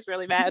raging. She's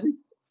really mad.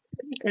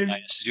 And,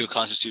 Nice. To do a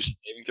Constitution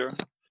saving throw.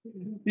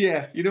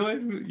 yeah, you know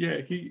what?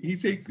 Yeah, he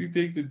takes a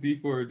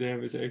D4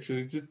 damage.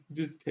 Actually,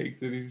 just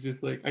takes it. He's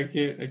just like, I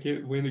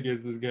can't win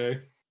against this guy.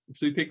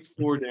 So he takes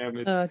 4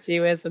 damage. Oh, gee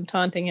whiz, I'm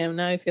taunting him.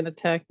 Now he's gonna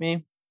attack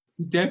me.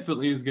 He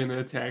definitely is gonna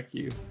attack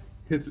you,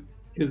 because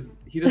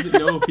he doesn't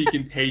know if he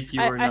can take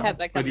you or I not. had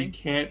that but he coming.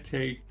 can't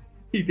take.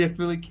 He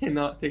definitely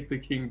cannot take the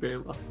King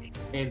Balog,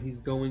 and he's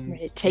going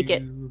Right, take it.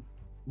 to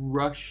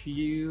rush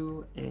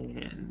you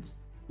and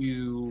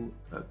do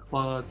a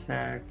claw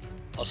attack.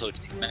 Also,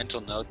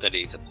 mental note that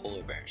he's a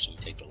polar bear, so he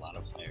takes a lot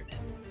of fire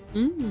damage.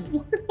 Mm.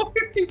 Why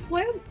is he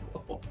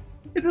flammable?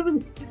 It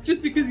doesn't,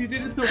 just because you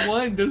did it to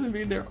one doesn't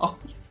mean they're all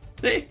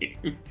the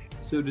same.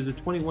 So does a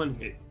 21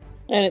 hit?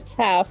 And it's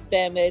half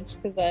damage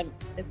because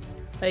it's,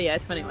 oh yeah,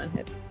 21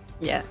 hits.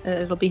 Yeah,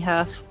 it'll be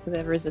half because I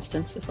have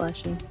resistance to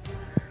slashing.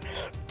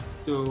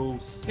 So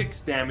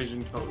 6 damage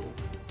in total.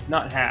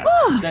 Not half.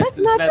 Oh, that's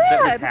not That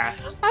was bad.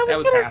 half. I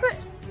was That gonna half. say,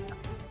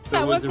 So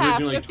that it was was half,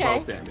 originally okay.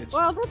 12 damage.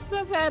 Well, that's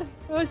not bad.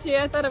 Oh gee,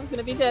 I thought I was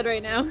gonna be dead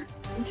right now.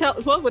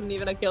 Well, wouldn't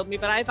even have killed me,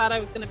 but I thought I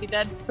was gonna be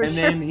dead for and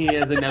sure. then he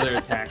has another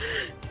attack.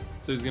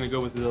 So he's gonna go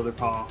with his other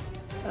paw.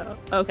 Oh,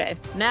 okay,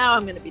 now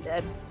I'm gonna be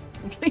dead.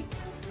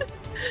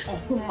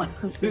 Oh my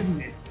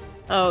goodness.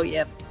 Oh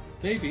yep.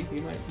 Maybe he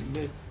might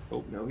miss.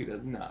 Oh no, he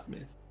does not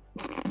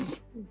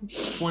miss.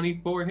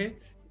 24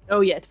 hits?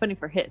 Oh yeah,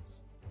 24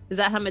 hits. Is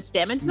that how much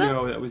damage though?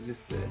 No, that was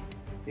just the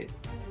hit.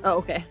 Oh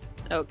okay.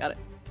 Oh, got it.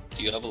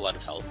 Do you have a lot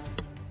of health?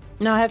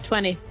 No, I have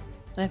 20.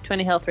 I have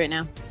 20 health right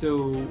now.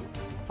 So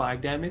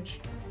 5 damage.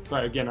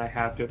 But again, I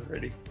halved it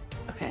already.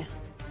 Okay.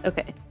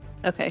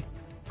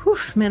 Whew,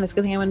 man, it's a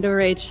good thing I went into a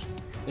rage.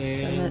 I'm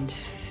And at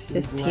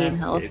his 15 last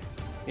health. hit.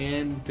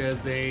 And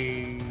does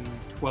a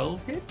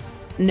 12 hit?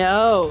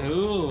 No.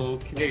 Oh,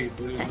 okay.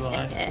 So the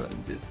last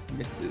one just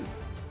misses.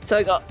 So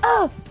I go,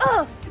 oh,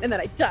 and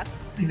then I duck.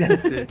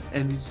 That's it.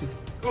 And he's just,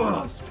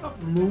 oh, stop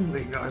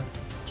moving.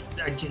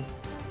 I just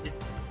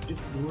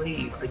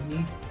leave. I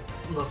need,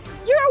 look.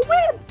 You're a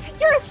wimp!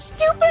 You're a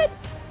stupid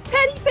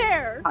teddy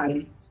bear!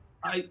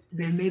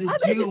 They made a I'm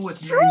deal gonna with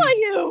destroy me.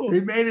 you!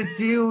 They made a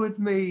deal with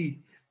me.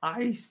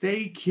 I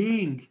stay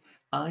king.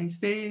 I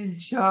stay in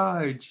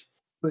charge.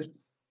 But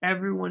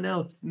everyone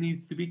else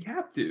needs to be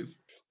captive.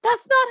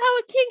 That's not how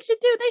a king should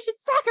do. They should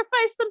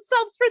sacrifice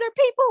themselves for their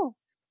people.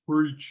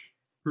 Preach.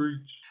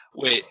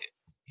 Wait,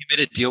 you made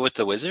a deal with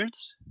the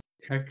wizards?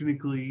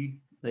 Technically,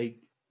 like,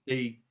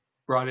 they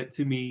brought it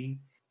to me,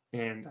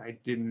 and I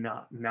did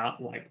not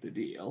like the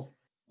deal.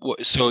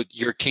 So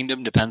your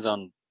kingdom depends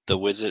on the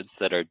wizards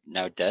that are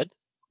now dead?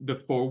 The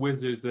 4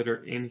 wizards that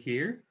are in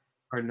here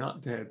are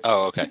not dead.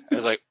 Oh, okay. I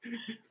was like,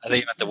 I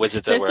think you meant the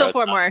wizards that There's were still out-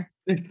 4 more.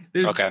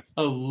 There's Okay.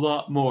 a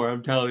lot more,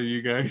 I'm telling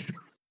you guys.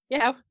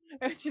 Yeah,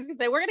 I was just gonna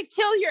say, we're gonna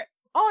kill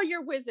all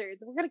your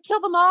wizards. We're gonna kill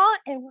them all,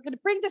 and we're gonna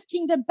bring this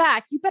kingdom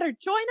back. You better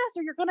join us,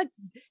 or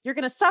you're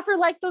gonna suffer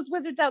like those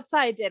wizards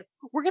outside did.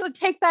 We're gonna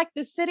take back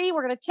this city.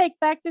 We're gonna take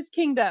back this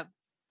kingdom.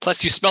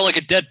 Plus, you smell like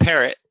a dead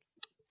parrot.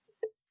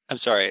 I'm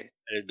sorry.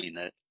 I didn't mean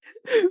that.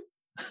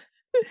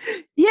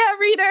 Yeah,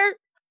 reader,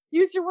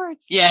 use your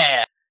words.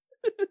 Yeah.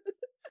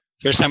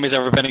 First time he's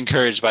ever been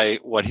encouraged by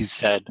what he's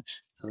said.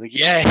 So I'm like,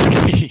 yay.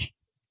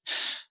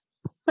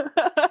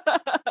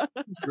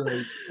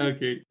 Right.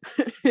 Okay.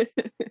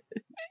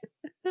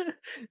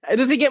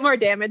 Does he get more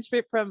damage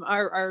from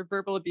our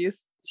verbal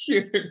abuse?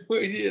 Sure.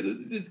 Well, yeah,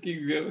 let's just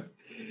keep going.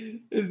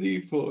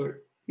 It's E4.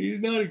 He's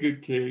not a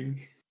good king.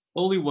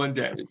 Only 1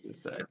 damage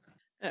this time.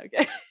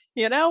 Okay.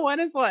 1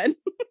 is 1.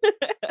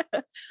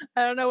 I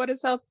don't know what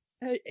his health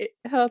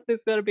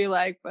is going to be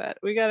like, but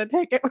we got to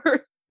take it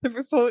for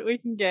every point we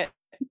can get.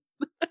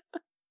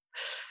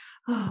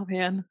 Oh,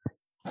 man.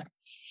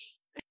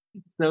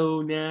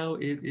 So now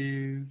it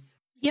is.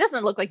 He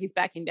doesn't look like he's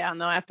backing down,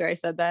 though, after I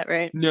said that,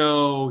 right?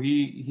 No,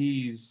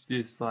 he's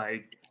just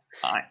like.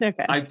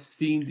 Okay. I've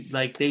seen,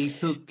 like, they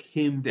took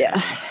him down.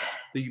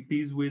 Yeah.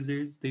 These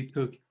wizards, they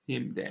took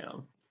him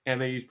down. And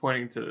then he's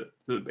pointing to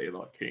the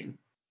Baylock King.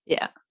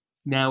 Yeah.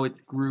 Now it's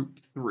group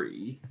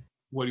 3.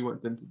 What do you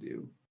want them to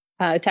do?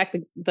 Attack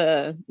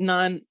the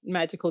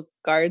non-magical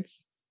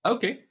guards.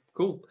 Okay,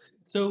 cool.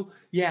 So,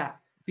 yeah,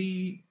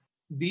 these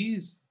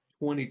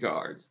 20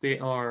 guards, they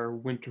are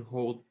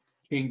Winterhold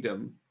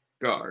Kingdom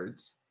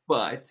guards,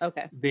 but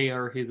Okay. they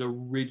are his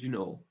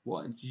original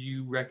ones.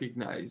 You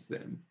recognize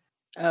them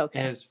Okay.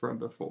 as from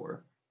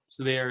before.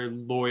 So they are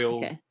loyal.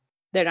 Okay.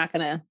 They're not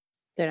gonna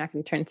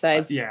turn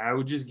sides. Yeah, I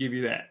would just give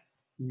you that.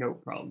 No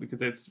problem,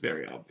 because it's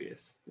very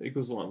obvious. It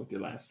goes along with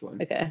your last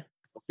one. Okay.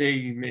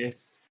 They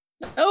miss.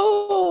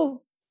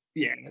 Oh.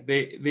 Yeah,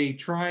 they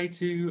try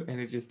to, and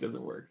it just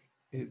doesn't work.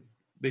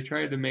 They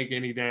try to make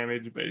any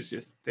damage, but it's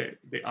just the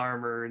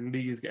armor and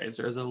these guys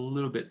are a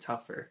little bit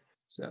tougher.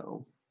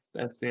 So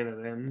that's the end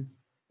of them.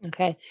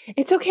 Okay.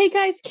 It's okay,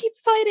 guys. Keep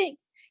fighting.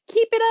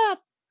 Keep it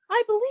up.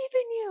 I believe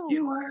in you.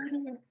 You heard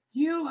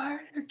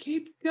her.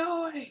 Keep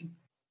going.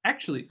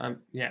 Actually,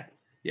 yeah,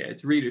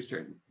 it's Reader's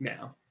turn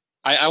now.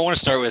 I want to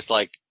start with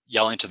like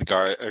yelling to the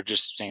guard or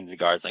just saying to the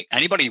guards, like,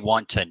 anybody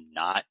want to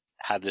not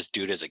have this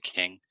dude as a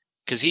king?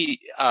 Because he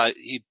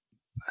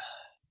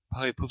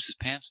probably poops his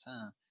pants.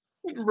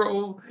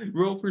 Roll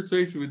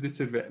persuasion with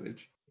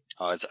disadvantage.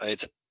 Oh, it's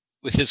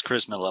with his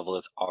charisma level,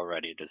 it's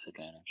already a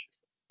disadvantage.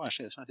 Oh,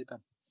 actually, that's not too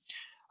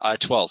bad.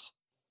 12.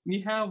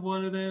 You have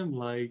one of them,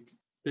 like,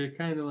 they're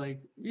kind of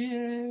like,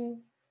 yeah,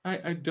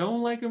 I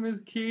don't like him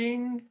as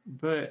king,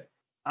 but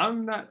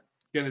I'm not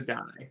gonna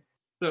die.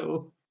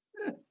 So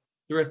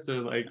the rest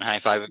are like, And high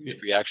five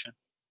reaction.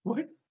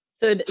 what?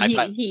 So High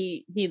five.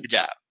 he Good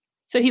job.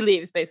 so he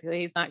leaves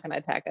basically. He's not going to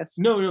attack us.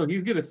 No,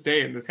 he's gonna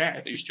stay in this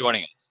hat. He's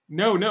joining us.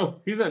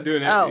 No, he's not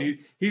doing that. Oh.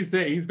 He's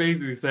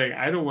basically saying,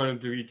 I don't want him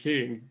to be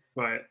king,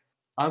 but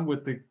I'm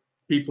with the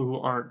people who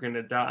aren't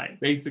gonna die.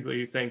 Basically,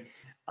 he's saying,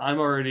 I'm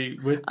already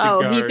with the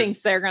Oh, guard. he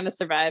thinks they're going to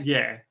survive.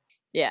 Yeah.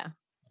 Yeah.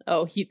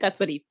 Oh, that's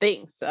what he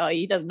thinks. Oh,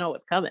 he doesn't know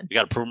what's coming. We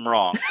got to prove him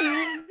wrong.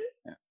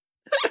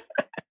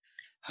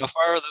 How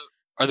far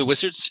are the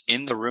wizards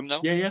in the room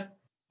though? Yeah.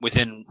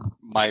 Within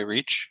my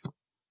reach?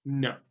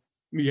 No,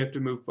 you have to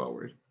move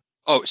forward.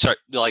 Oh, sorry.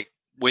 Like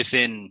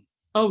within.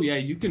 Oh yeah,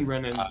 you can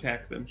run and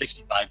attack them.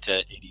 65 to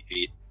 80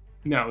 feet.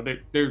 No,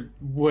 they're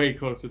way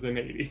closer than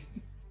 80.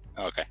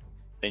 Okay.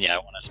 Then yeah, I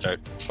want to start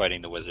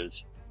fighting the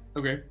wizards.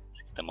 Okay.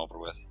 Get them over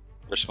with.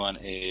 First one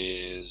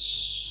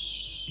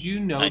is. You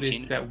notice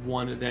 19. that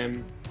one of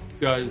them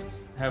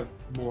does have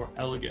more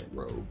elegant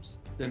robes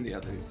than the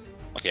others.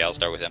 Okay, I'll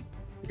start with him.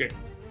 Okay.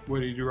 What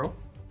did you roll?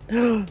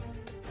 19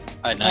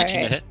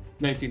 to hit.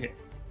 19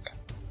 hits. Okay.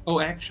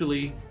 Oh,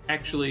 actually,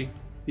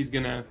 he's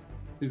gonna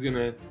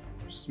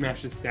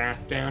smash his staff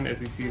down as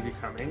he sees you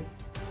coming,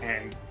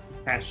 and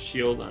cast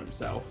shield on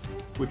himself,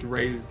 which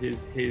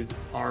raises his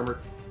armor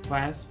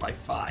class by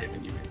 5,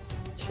 and you miss.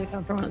 Should have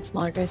gone for one of the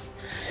smaller guys.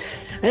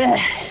 the-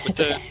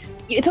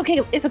 It's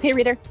okay. It's okay,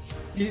 Reader.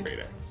 Great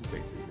axe is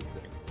basically the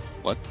thing.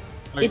 What?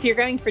 If you're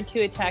going for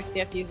 2 attacks, you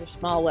have to use your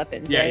small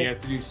weapons. Yeah, right? you have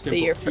to do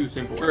you're two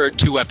simple. For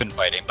weapons. 2-weapon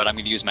fighting, but I'm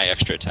going to use my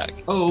extra attack.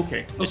 Oh,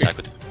 okay. Attack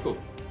with Cool.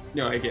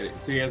 No, I get it.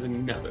 So he has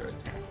another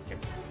attack.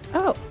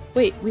 Oh,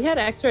 wait. We had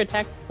extra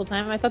attack this whole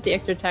time. I thought the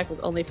extra attack was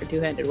only for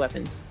 2-handed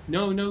weapons.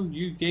 No,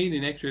 you gain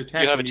an extra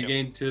attack You have when it you too.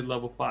 gain to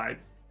level 5.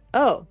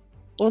 Oh,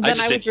 well then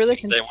I was really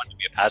I wanted to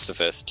be a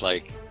pacifist.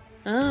 Like,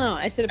 Oh,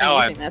 I should have Now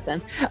been using that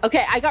then.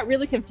 Okay, I got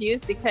really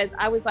confused because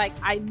I was like,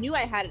 I knew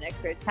I had an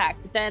extra attack,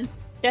 but then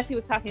Jesse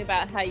was talking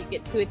about how you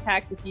get 2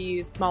 attacks if you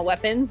use small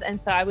weapons,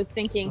 and so I was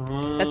thinking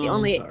that the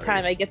only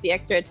time I get the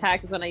extra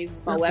attack is when I use a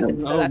small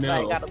weapon. So that's why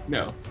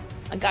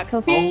I got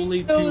confused.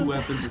 Only 2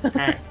 weapons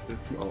attacks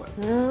is small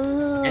weapons.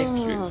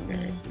 Extra Oh,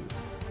 attacks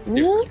is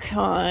different.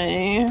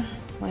 okay.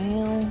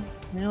 Well,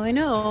 now I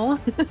know.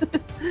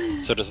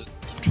 so does it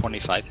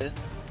 25 hit?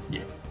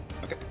 Yes.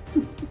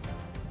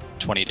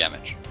 20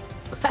 damage.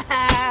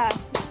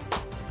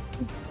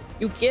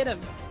 You get him.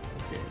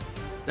 Okay.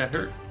 That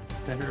hurt.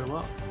 That hurt a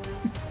lot.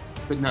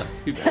 But not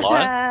too A bad.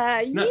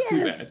 lot? Not too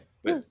Yes. bad,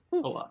 but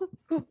a lot.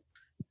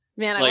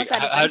 Man, I Like,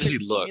 want that how does he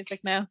adventure look? music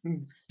now.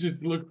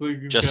 Just look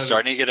like he's Just got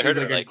starting to get hurt,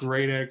 or like a like-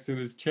 great axe in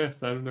his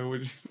chest. I don't know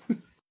which.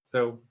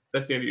 So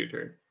that's the end of your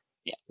turn.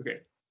 Yeah. Okay.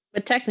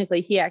 But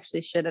technically, he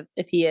actually should have,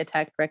 if he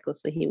attacked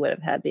recklessly, he would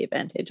have had the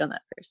advantage on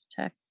that first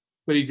attack.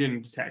 But he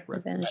didn't attack right.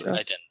 Advantage I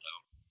rolls. didn't,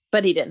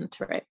 But he didn't,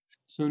 right?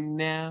 So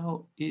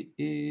now it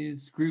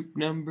is group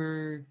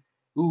number.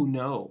 Ooh,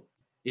 no.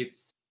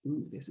 It's.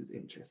 Ooh, this is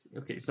interesting.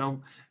 Okay, so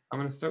I'm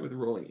going to start with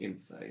rolling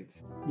insight.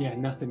 Yeah,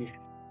 nothing yet.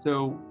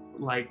 So,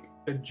 like,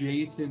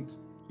 adjacent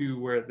to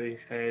where the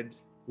head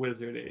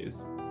wizard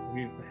is,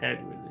 he's the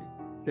head wizard,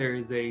 there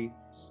is a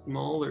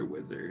smaller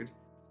wizard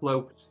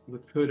cloaked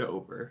with hood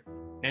over.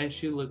 As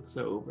she looks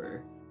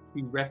over,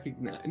 she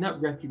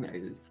not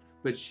recognizes,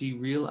 but she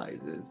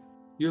realizes,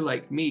 you're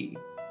like me.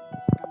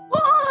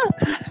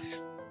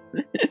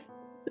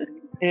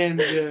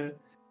 And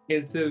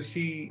so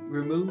she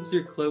removes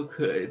her cloak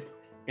hood,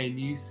 and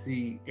you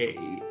see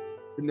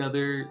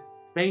another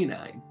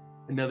canine,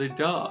 another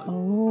dog.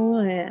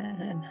 Oh,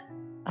 man.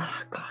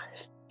 Oh, gosh.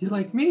 You're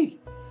like me.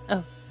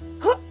 Oh.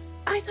 Huh?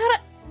 I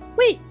thought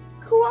wait,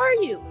 who are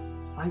you?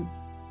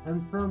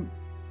 I'm from.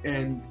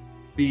 And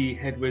the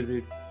head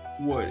wizard's,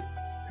 what?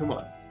 Come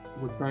on.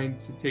 We're trying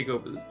to take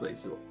over this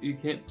place. You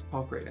can't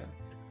talk right now.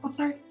 Oh,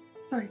 sorry.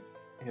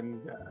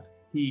 And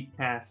he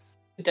casts.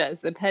 Who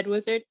does? The head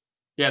wizard?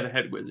 Yeah, the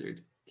head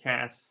wizard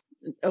casts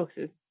Oh,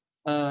 this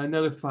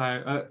another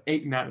fire.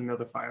 Not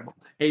another fireball.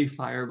 A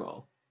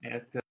fireball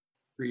at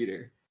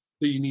Reader.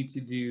 So you need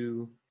to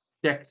do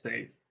dex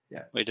save.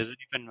 Yeah. Wait, does it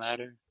even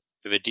matter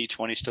if a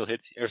D20 still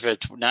hits you, or if a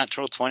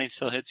natural 20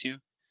 still hits you?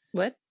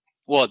 what?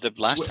 Well, the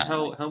last time.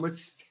 How much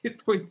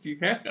hit points do you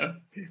have?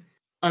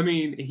 I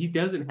mean, he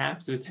doesn't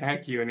have to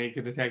attack you, and he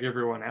can attack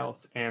everyone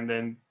else, and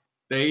then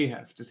they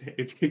have to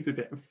take the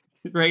damage.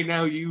 Right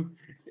now,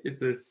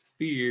 it's a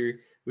sphere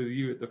with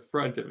you at the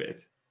front of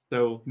it,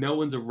 so no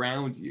one's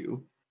around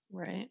you,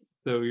 Right.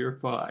 so you're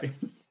fine.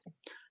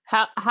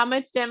 How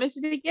much damage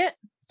did he get?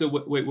 So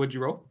what'd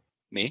you roll?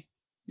 Me?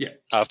 Yeah.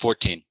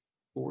 14.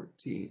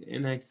 14,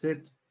 and I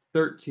said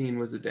 13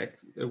 was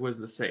was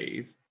the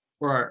save,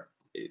 or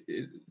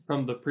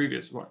from the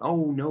previous one.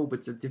 Oh no, but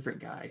it's a different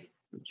guy.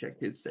 Check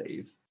his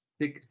save.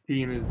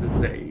 16 is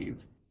the save.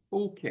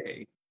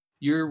 Okay,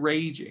 you're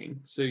raging,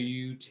 so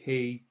you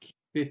take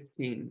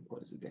 15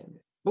 points of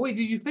damage. But wait,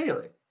 did you fail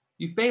it?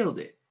 You failed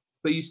it,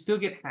 but you still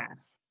get half.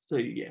 So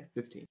you get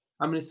 15.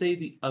 I'm gonna say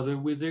the other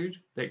wizard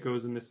that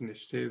goes in this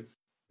initiative,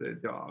 the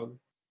dog.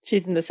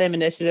 She's in the same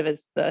initiative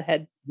as the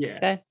head Yeah.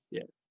 guy?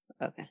 Yeah.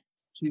 Okay.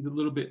 She's a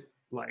little bit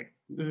like,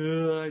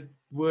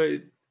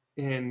 what?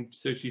 And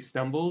so she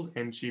stumbles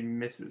and she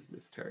misses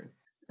this turn.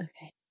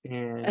 Okay.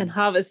 And, And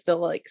Hava's still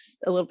like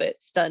a little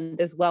bit stunned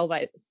as well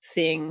by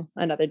seeing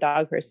another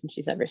dog person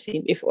she's never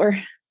seen before,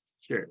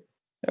 sure,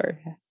 or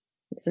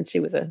since she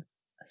was a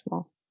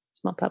small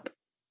pup.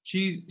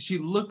 she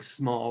looks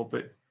small,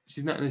 but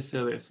she's not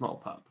necessarily a small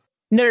pup.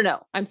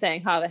 No. I'm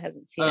saying Hava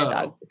hasn't seen a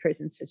dog Oh.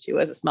 person since she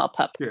was a small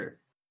pup. Sure.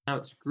 Now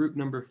it's group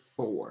number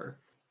 4,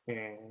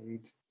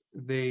 and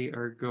they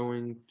are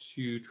going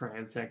to try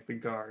and attack the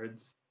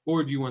guards.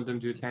 Or do you want them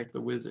to attack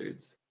the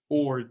wizards?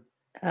 Or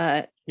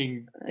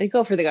King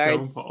Go for the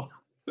guards. Stonefall?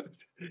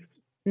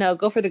 No,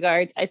 go for the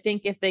guards. I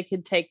think if they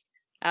could take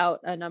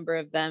out a number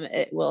of them,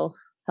 it will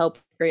help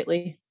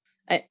greatly.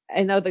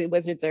 I know the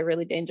wizards are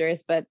really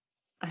dangerous, but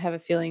I have a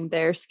feeling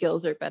their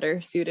skills are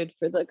better suited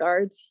for the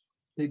guards.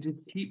 They just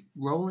keep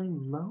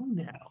rolling low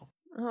now.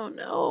 Oh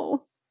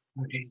no.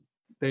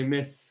 They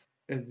miss.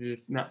 It's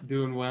just not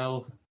doing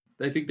well.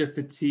 I think they're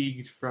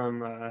fatigued from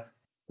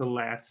the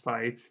last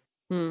fight.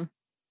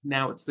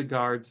 Now it's the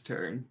guards'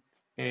 turn,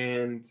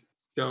 and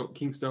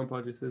King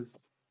Stonepaw just says,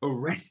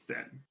 "Arrest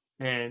them!"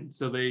 And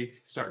so they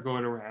start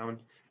going around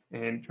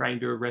and trying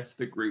to arrest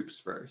the groups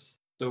first.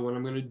 So what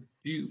I'm gonna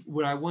do,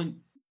 what I want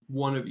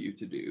one of you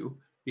to do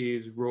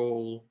is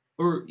roll,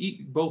 or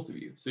both of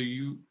you.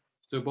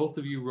 So both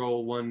of you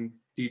roll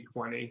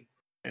 1d20,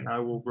 and I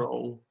will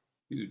roll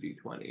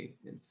 2d20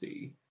 and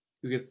see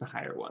who gets the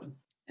higher one.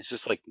 Is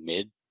this like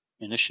mid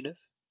initiative?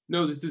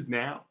 No, this is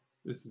now.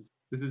 This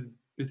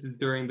is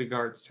during the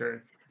guard's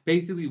turn.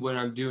 Basically, what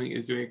I'm doing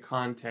is doing a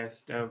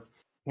contest of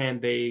can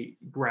they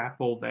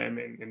grapple them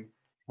and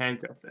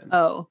handcuff them.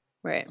 Oh,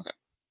 right. Okay.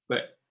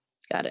 But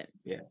got it.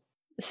 Yeah.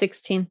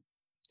 16.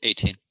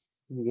 18.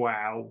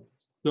 Wow,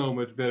 so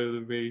much better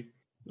than me.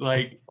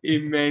 Like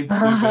immensely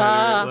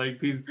better. Like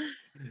these.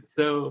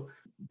 So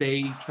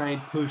they try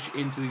and push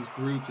into these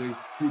groups. These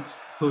groups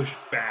push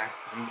back,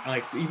 and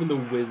like even the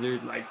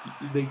wizard, like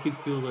they could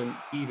feel an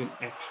even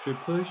extra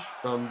push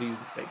from these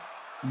like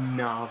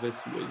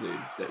novice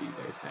wizards that you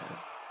guys have.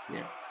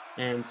 Yeah.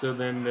 And so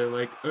then they're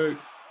like, "Hey,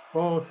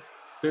 boss,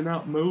 they're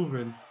not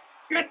moving.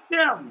 Get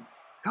them!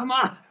 Come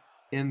on!"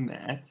 In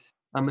that,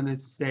 I'm gonna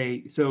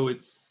say so.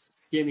 It's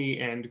Skinny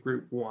and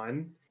Group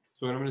 1.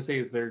 So what I'm gonna say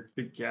is they're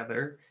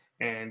together,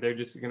 and they're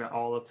just gonna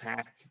all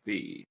attack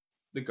the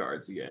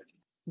guards again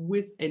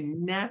with a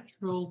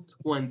natural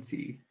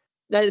 20.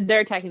 They're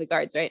attacking the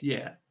guards, right?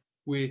 Yeah,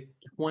 with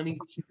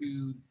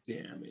 22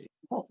 damage.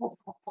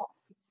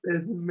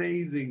 That's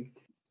amazing.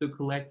 So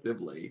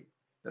collectively,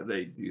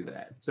 they do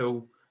that.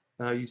 So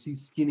you see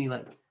Skinny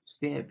like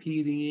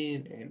stampeding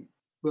in and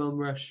bum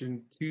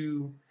rushing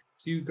two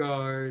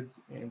guards,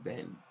 and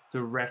then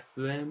the rest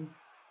of them.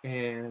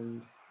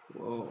 And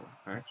whoa,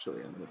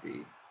 actually, I'm gonna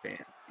be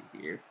fancy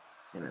here,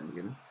 and I'm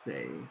gonna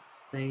say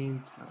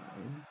same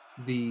time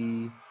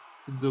the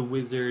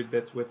wizard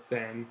that's with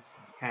them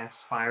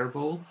casts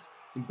Firebolt,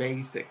 and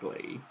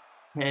basically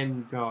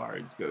 10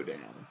 guards go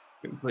down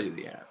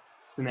completely out.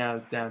 So now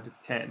it's down to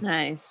 10.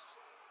 Nice.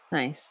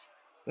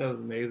 That was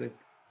amazing.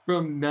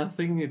 From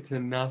nothing to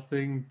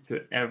nothing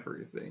to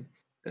everything.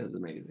 That was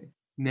amazing.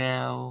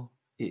 Now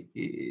it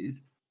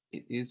is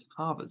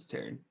Hava's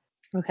turn.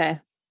 Okay.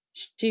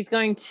 She's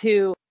going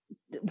to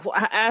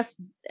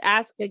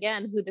ask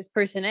again who this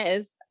person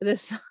is.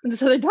 This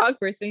other dog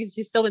person.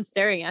 She's still been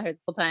staring at her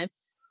this whole time.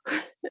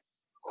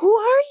 Who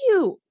are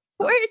you?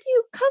 Where do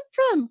you come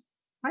from?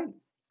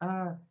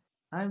 Hi.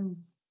 I'm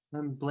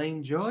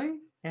Blaine Joy,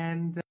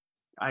 and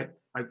I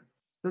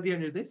study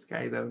under this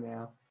guy though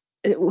now.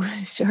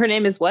 Her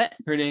name is what?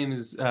 Her name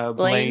is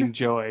Blaine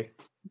Joy.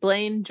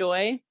 Blaine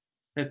Joy.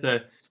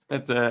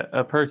 That's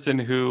a person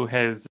who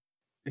has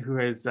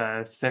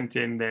sent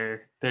in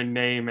their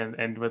name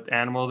and what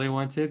animal they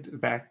wanted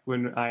back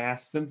when I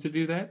asked them to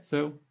do that.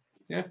 So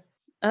yeah.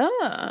 Oh.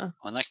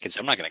 Well, in that case,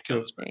 I'm not gonna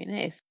kill this. Very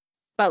nice.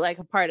 But like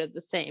a part of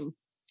the same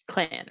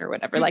clan or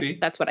whatever. Could like be.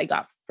 That's what I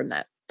got from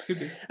that. Could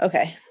be.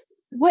 Okay.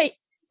 Wait,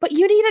 but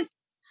you need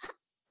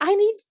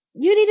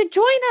to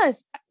join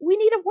us. We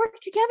need to work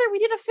together. We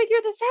need to figure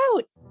this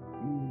out.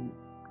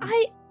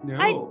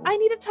 No. I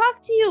need to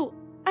talk to you.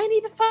 I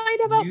need to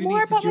find out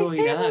more about my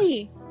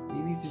family.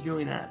 You need to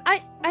join us.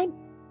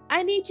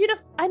 I need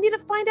to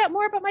find out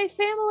more about my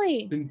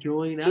family. Then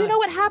join us. Do you know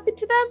what happened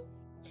to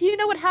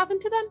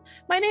them?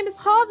 My name is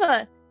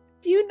Hava.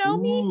 Do you know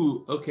me?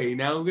 Ooh, okay,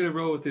 now I'm gonna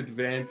roll with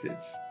advantage.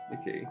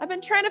 Okay. I've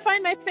been trying to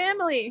find my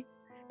family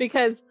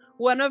because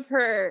one of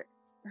her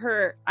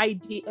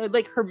idea,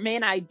 like her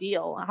main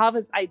ideal,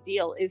 Hava's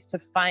ideal is to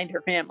find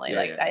her family.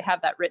 I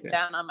have that written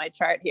down on my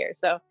chart here.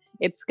 So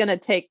it's gonna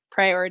take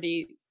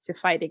priority to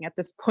fighting at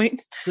this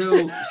point.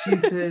 So she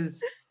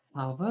says,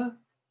 Hava,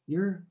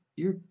 you're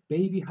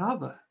baby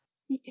Hava.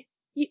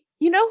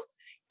 You know,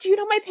 do you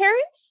know my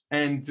parents?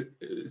 And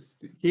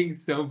King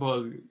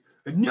Stonefall,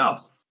 no,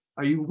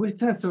 are you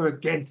with us or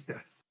against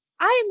us?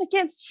 I am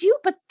against you,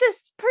 but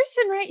this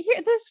person right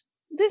here,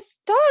 this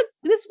dog,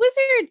 this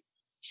wizard,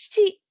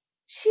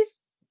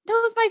 she's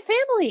knows my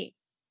family.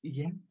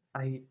 Yeah,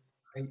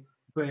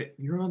 but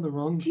you're on the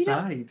wrong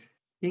side.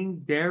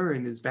 King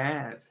Darren is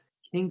bad.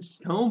 King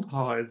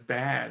Stonepaw is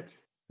bad.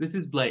 This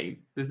is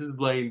Blaine. This is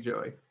Blaine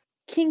Joy.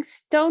 King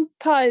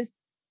Stonepaw is...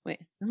 Wait,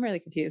 I'm really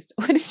confused.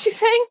 What is she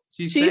saying?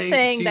 She's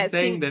saying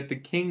that the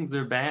kings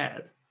are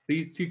bad.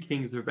 These two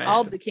kings are bad.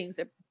 All the kings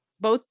are...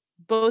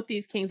 Both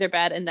these kings are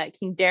bad, and that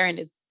King Darren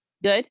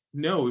good?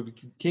 No,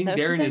 King Is that what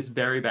she's Darren saying? is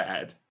very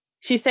bad.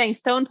 She's saying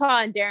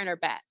Stonepaw and Darren are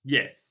bad.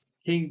 Yes.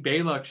 King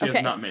Balok she Okay,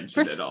 has not mentioned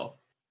first- at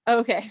all.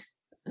 Okay.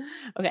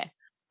 Okay.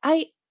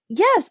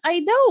 Yes, I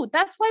know.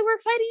 That's why we're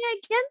fighting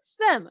against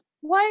them.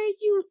 Why are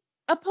you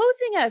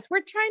opposing us?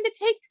 We're trying to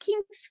take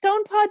King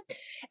Stonepaw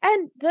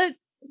and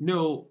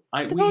No,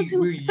 those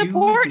who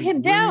support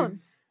him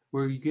down.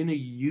 We're gonna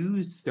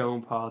use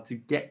Stonepaw to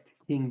get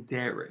King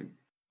Darren.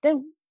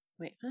 Then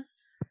wait, huh?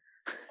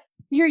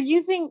 You're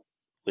using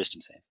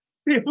Wisdom save.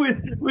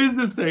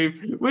 Wisdom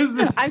save.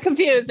 Wisdom. I'm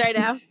confused right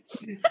now.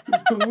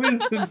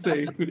 Wisdom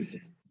save.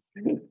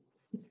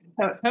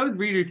 How is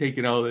Reader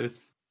taking all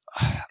this?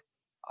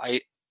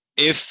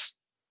 If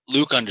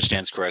Luke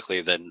understands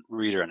correctly, then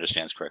Reader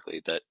understands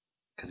correctly that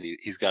because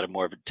he's got a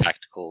more of a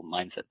tactical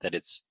mindset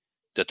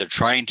that they're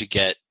trying to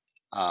get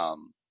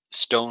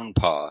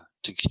Stonepaw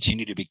to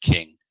continue to be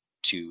king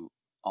to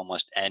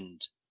almost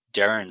end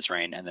Darren's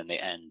reign, and then they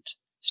end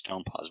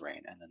Stonepaw's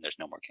reign, and then there's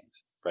no more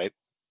kings, right?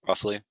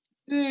 Roughly.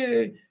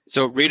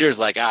 So Reader's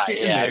like,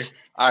 yeah,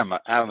 I'm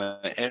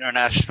an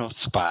international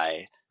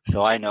spy,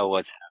 so I know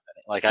what's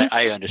happening. Like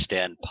I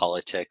understand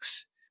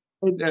politics.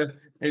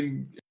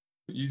 And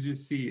you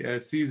just see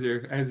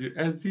Caesar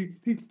as he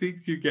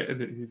thinks you're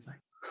getting it. He's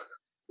like,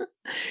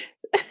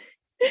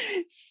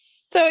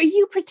 so why are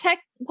you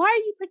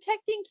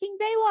protecting King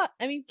Balok?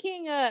 I mean,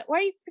 why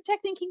are you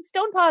protecting King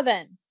Stonepaw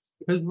then?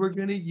 because we're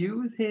gonna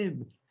use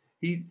him.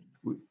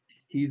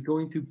 He's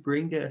going to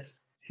bring us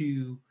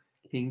to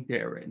King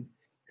Darren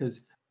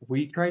because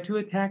we tried to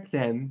attack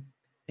them,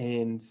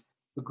 and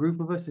a group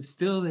of us is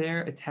still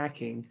there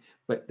attacking,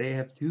 but they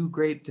have 2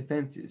 great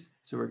defenses.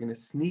 So we're gonna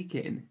sneak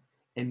in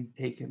and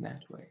take him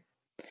that way.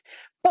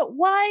 But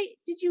why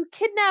did you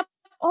kidnap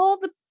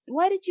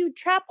why did you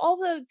trap all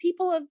the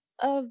people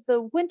of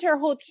the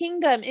Winterhold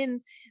Kingdom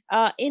in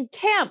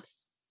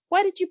camps?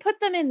 Why did you put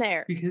them in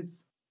there?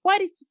 Because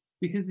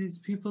these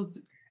people,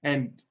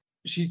 and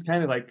she's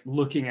kind of like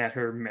looking at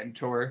her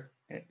mentor,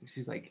 and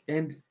she's like,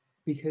 and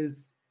because,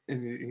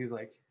 and he's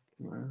like,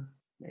 well,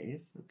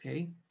 it's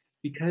okay,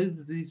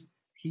 because these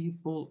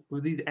people or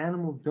these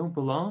animals don't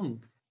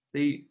belong.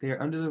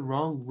 They're under the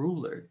wrong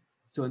ruler.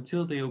 So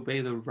until they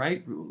obey the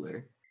right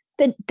ruler.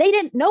 They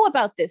didn't know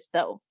about this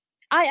though.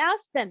 I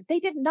asked them. They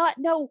did not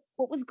know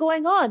what was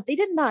going on. They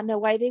did not know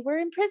why they were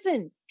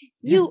imprisoned.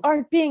 Yeah.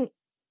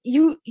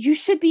 You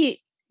should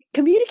be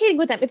communicating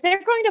with them. If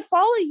they're going to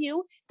follow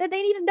you, then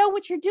they need to know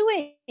what you're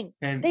doing.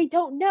 And They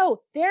don't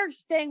know. They're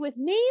staying with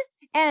me,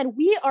 and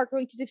we are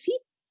going to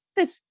defeat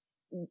this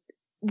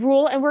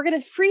rule, and we're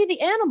going to free the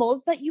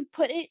animals that you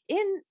put it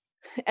in.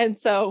 And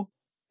so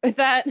with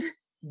that,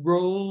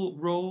 roll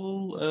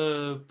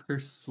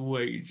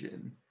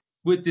persuasion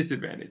with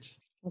disadvantage.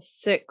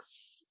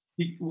 6.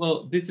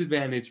 Well,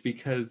 disadvantage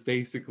because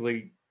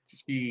basically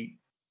the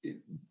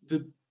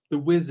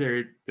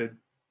wizard,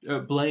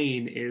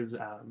 Blaine is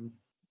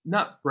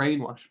not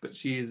brainwashed, but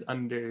she is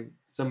under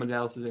someone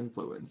else's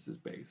influences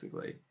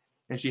basically,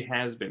 and she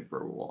has been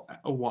for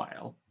a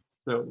while.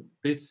 So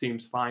this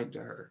seems fine to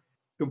her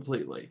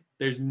completely.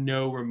 There's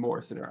no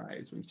remorse in her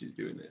eyes when she's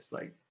doing this.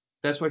 Like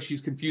that's why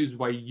she's confused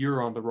why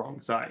you're on the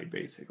wrong side,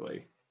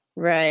 basically.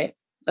 Right.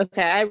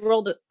 Okay. I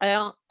rolled it.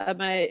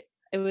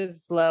 It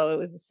was low. It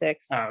was a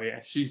 6. Oh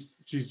yeah, she's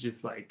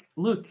just like,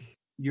 look,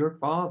 your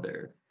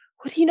father.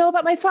 What do you know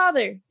about my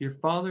father? Your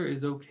father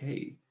is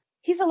okay.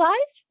 He's alive?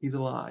 He's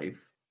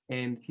alive,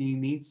 and he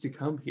needs to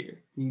come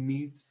here.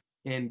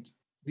 And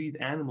these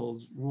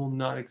animals will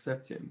not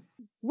accept him.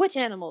 Which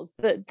animals?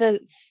 The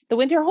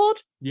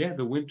Winterhold? Yeah,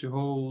 the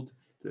Winterhold,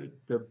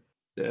 the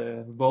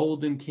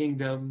Volden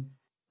Kingdom.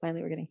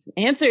 Finally, we're getting some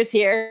answers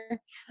here.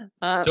 So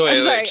I'm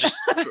sorry. wait, just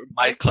for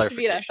my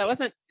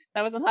clarification.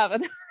 That wasn't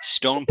happening.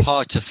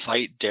 Stonepaw to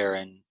fight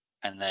Darren,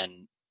 and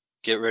then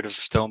get rid of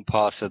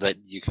Stonepaw so that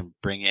you can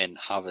bring in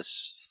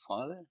Hava's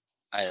father?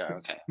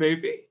 Okay.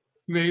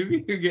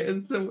 Maybe you're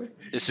getting somewhere.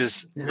 This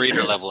is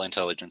reader level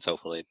intelligence,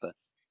 hopefully, but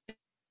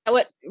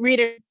What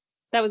reader?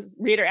 That was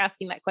reader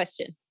asking that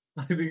question.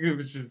 I think it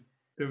was just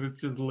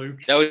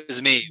Luke. that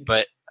was me,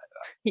 but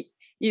It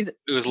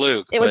was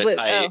Luke. was but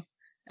Luke.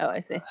 I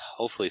see.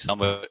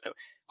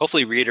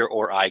 Hopefully reader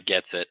or I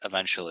gets it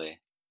eventually.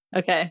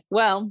 Okay.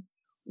 Well,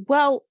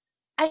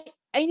 I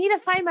need to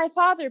find my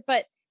father,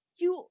 but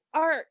you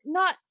are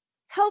not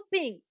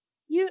helping.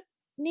 You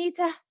need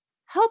to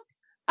help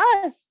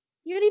us.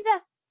 You need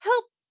to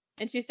help.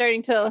 And she's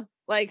starting to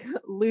like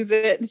lose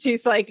it.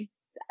 She's like,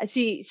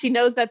 she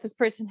knows that this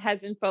person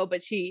has info,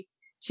 but she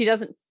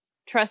doesn't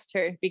trust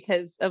her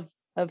because of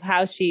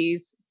how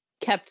she's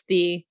kept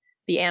the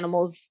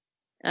animals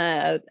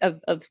of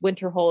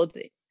Winterhold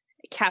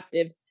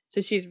captive. So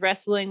she's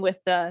wrestling with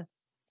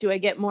do I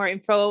get more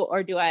info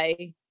or do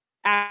I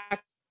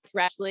act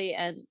rashly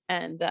and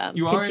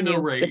You are in a continue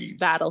rage. this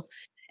battle?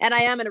 And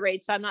I am in a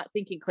rage, so I'm not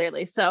thinking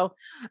clearly. So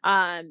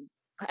I'm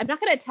not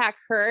going to attack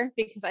her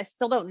because I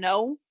still don't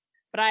know,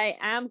 but I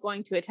am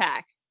going to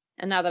attack.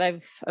 And now that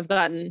I've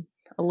gotten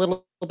a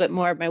little bit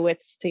more of my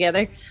wits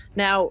together,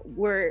 now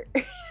we're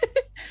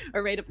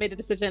made a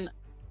decision.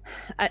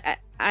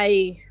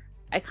 I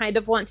I kind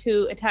of want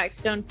to attack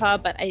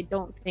Stonepaw, but I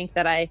don't think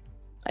that I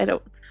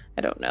don't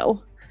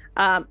know.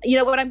 You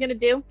know what I'm gonna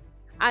do?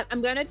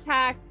 I'm gonna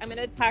attack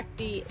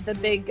the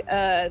big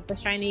the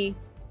shiny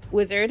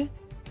wizard.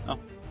 Oh,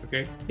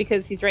 okay.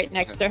 Because he's right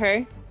next to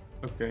her.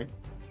 Okay.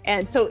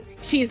 And so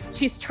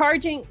she's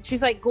charging,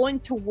 she's like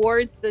going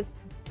towards this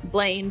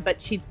Blaine,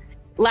 but she's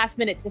last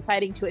minute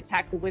deciding to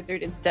attack the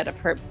wizard instead of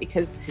her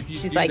because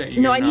she's like, that,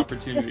 no, I need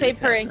to save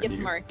her and get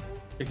some more.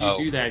 If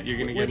you do that, you're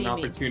gonna get an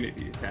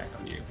opportunity attack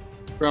on you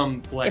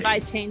from Blaine. If I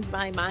change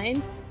my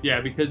mind?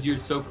 Yeah, because you're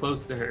so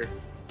close to her.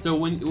 So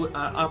when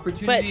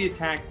opportunity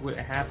attack, what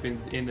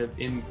happens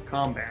in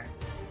combat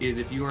is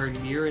if you are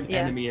near an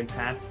enemy and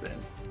past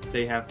them,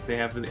 they have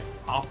the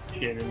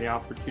option and the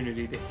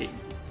opportunity to hit you.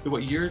 So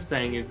what you're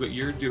saying is what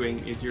you're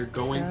doing is you're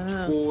going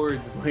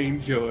towards Blaine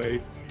Joy,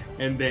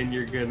 and then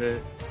you're gonna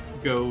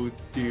go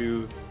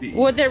to the.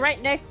 Well, they're right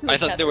next to each other.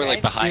 I thought they were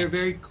like behind. They're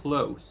very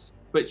close,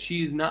 but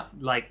she's not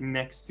like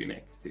next to.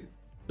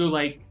 So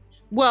like.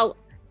 Well,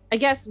 I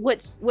guess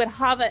what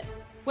Hava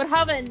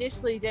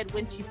initially did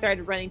when she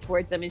started running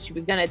towards them is she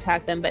was gonna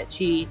attack them, but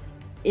she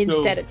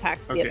instead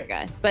attacks the other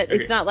guy. But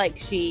it's not like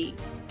she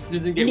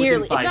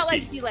nearly. It's not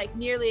like she like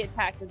nearly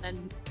attacked and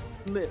then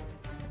moved.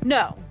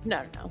 No.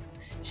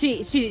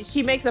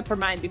 She makes up her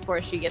mind before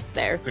she gets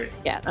there. Okay.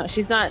 Yeah, no,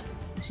 she's not.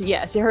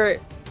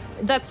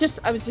 That's just,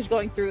 I was just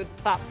going through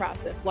the thought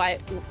process why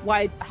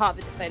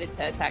Hava decided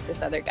to attack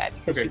this other guy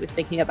because she was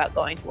thinking about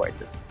going towards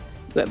this,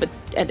 but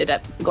ended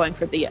up going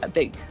for the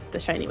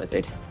shiny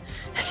wizard.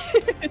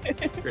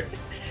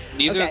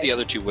 Neither of the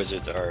other two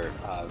wizards are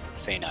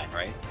Fey9,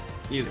 right?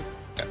 Neither.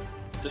 Okay.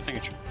 Just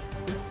making sure.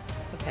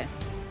 Okay.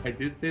 I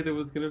did say there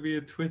was going to be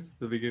a twist at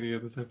the beginning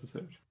of this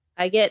episode.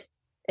 I get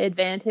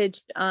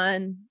advantage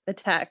on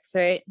attacks,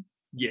 right?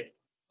 Yeah.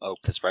 Oh,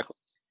 because reckless.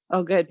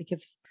 Oh, good,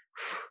 because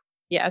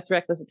it's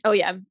reckless. Oh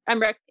yeah, I'm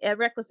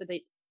reckless at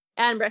the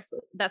and reckless.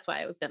 That's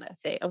why I was gonna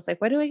say. I was like,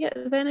 why do I get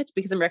advantage?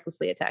 Because I'm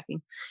recklessly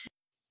attacking.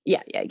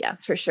 Yeah,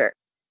 for sure.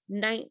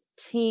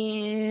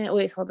 19.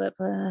 Wait, hold up.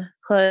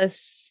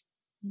 Plus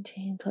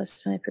 19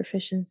 plus my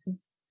proficiency.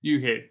 You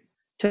hit.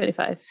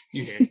 25.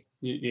 You hit.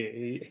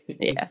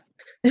 Yeah.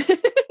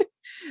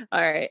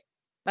 All right.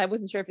 I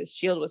wasn't sure if his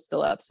shield was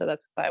still up, so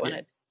that's why I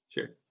wanted.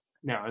 Sure.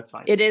 No, it's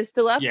fine. It is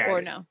still up,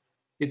 or no?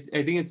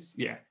 I think it's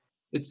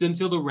It's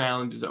until the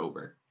round is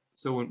over.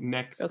 So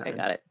next time. Okay,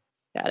 got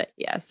it.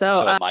 Yeah.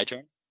 So my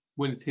turn?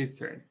 When it's his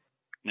turn.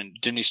 And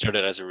didn't he start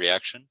it as a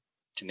reaction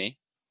to me?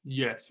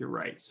 Yes, you're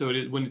right. So it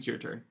is when it's your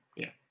turn.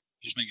 Yeah.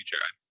 Just making sure.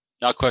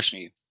 I'm not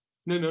questioning you.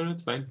 No,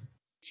 it's fine.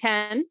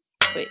 10.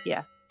 Wait,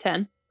 yeah.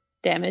 10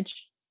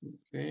 damage.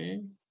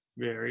 Okay.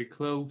 Very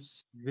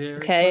close.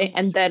 Okay, close.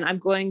 And then I'm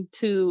going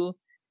to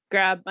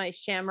grab my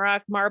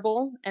Shamrock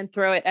Marble and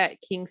throw it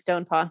at King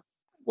Stonepaw.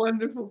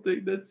 Wonderful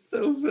thing. That's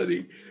so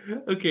funny.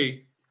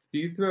 Okay, so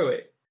you throw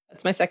it.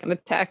 That's my second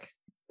attack.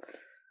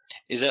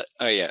 Is it?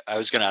 Oh yeah, I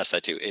was going to ask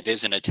that too. It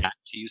is an attack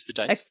to use the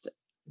dice.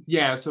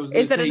 Yeah, so I was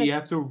going to say you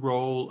have to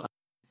roll.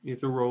 You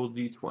have to roll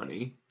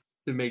d20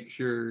 to make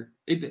sure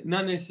it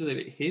not necessarily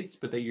that it hits,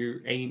 but that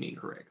you're aiming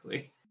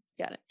correctly.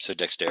 Got it. So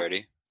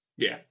dexterity.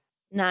 Yeah.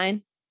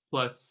 9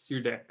 plus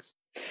your dex.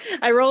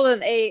 I rolled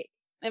an 8,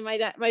 and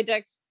my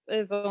dex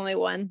is only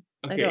 1.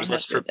 Okay. I don't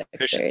Plus have for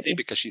proficiency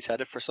because she's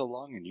had it for so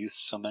long and used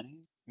so many,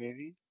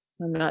 maybe?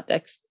 I'm not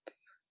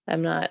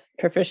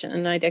proficient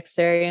in my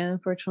dexterity,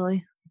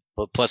 unfortunately.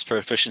 Well, plus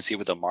proficiency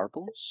with the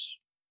marbles?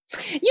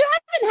 You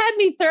haven't had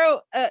me throw.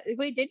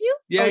 Wait, did you?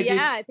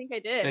 Yeah, I think I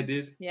did. I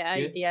did. Yeah,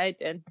 I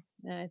did.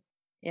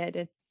 Yeah, I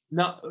did.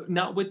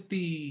 Not with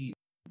the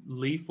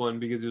leaf one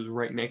because it was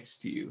right next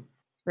to you.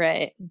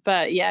 Right,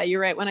 but yeah, you're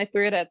right. When I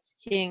threw it at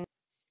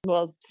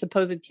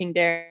supposed King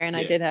Darren,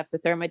 I did have to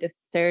throw my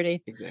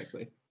dexterity.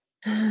 Exactly.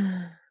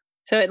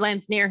 So it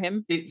lands near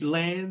him. It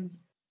lands.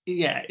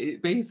 Yeah,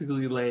 it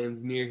basically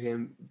lands near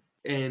him,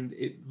 and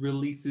it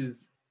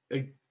releases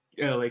a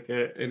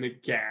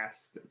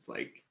gas that's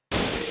like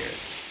there.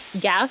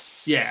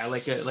 Gas? Yeah,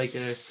 like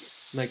a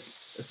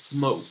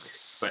smoke,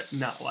 but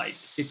not like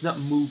it's not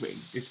moving.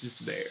 It's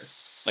just there.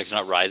 Like it's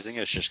not rising.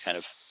 It's just kind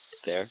of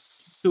there.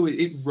 So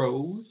it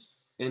rose,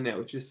 and now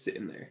it's just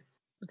sitting there.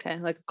 Okay,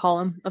 like a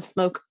column of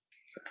smoke.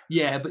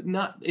 Yeah, but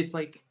not. It's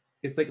like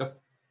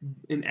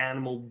an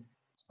animal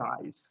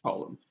size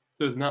column.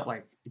 So it's not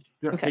like it's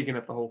not taking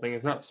up the whole thing.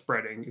 It's not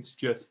spreading. It's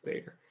just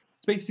there.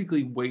 It's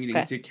basically waiting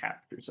to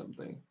capture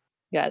something.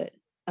 Got it.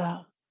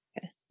 Oh,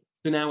 okay.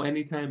 So now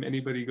anytime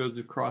anybody goes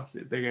across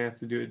it, they're gonna have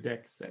to do a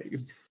dex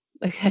save.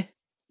 Okay.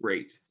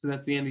 Great. So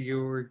that's the end of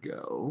your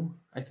go,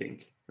 I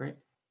think, right?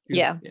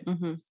 Yeah.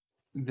 Mm-hmm.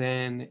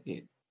 Then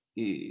it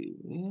is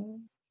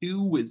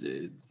 2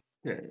 wizards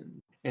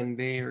turn, and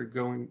they are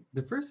going.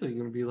 The first thing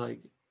gonna be like,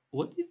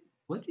 what did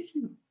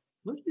you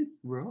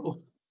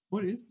roll?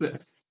 What is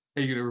that?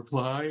 Are you gonna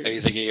reply? Are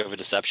you thinking of a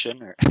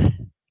deception or?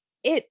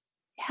 It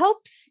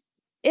helps.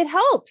 It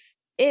helps.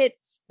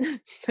 It's.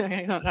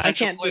 I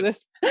can't do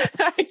this.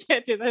 I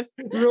can't do this.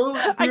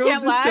 I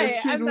can't lie.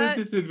 I'm not.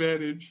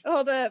 Disadvantage.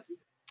 Hold up.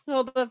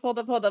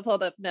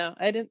 No,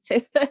 I didn't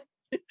say that.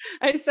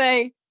 I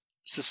say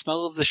It's the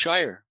smell of the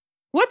Shire.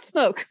 What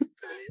smoke?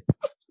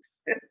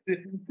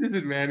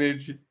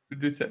 Disadvantage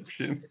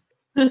deception.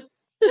 I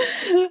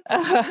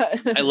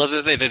love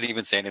that they didn't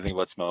even say anything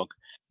about smoke.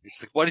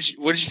 It's like, what did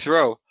you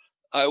throw?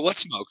 What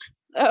smoke?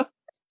 Oh.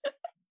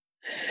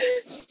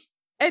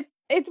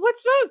 It's what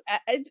smoke? I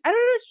don't know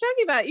what you're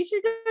talking about. You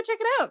should go check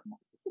it out.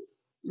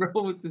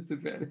 Roll with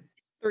disadvantage.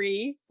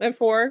 3 and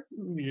 4.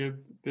 Yeah,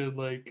 they're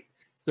like,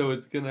 so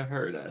it's gonna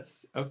hurt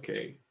us.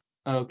 Okay.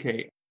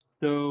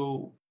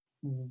 So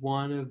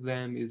one of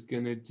them is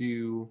gonna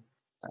do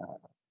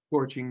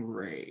Scorching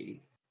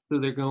Ray. So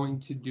they're going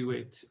to do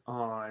it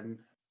on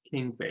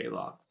King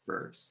Baylock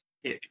first.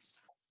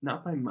 Hits.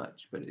 Not by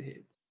much, but it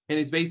hits. And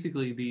it's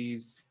basically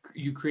these,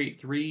 you create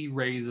 3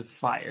 rays of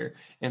fire.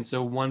 And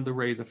so one of the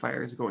rays of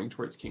fire is going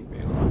towards King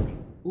Baylock.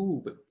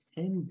 Ooh, but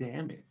 10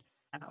 damage.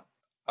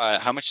 Ow.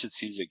 How much did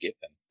Caesar give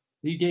him?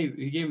 He gave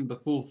him the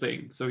full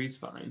thing, so he's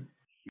fine.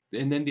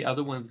 And then the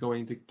other one's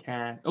going to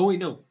cast. Oh wait,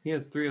 no, he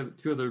has 2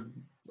 other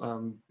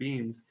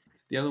beams.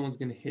 The other one's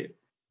going to hit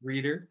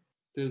Reader.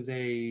 Does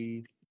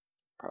a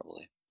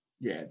Probably.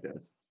 Yeah, it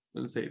does.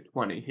 Let's say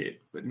 20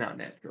 hit, but not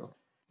natural.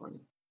 20.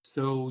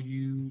 So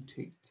you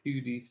take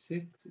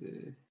 2d6,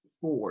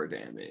 4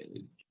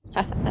 damage,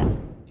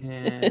 and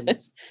they're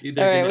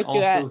All right, going to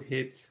also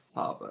hit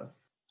Hava.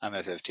 I'm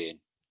at 15,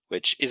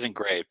 which isn't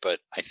great, but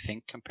I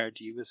think compared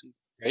to you isn't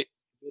great.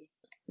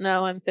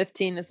 No, I'm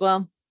 15 as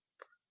well.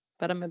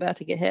 But I'm about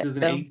to get hit. Does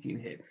an so. 18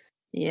 hit?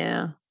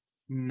 Yeah.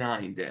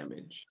 9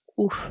 damage.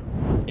 Oof.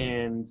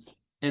 And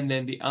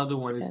then the other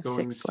one is Yeah,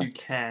 going 6 to left.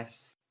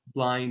 cast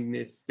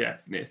Blindness,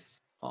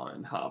 Deafness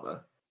on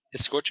Hava.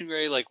 Is Scorching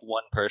Ray like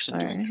one person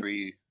doing Alright.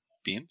 3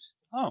 beams?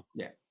 Oh,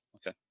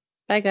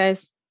 Bye,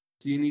 guys.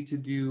 So you need to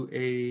do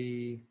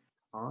a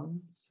con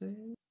save?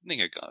 I think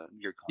you're gone.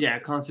 Yeah,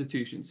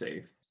 Constitution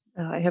save.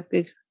 Oh, I have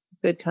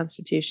good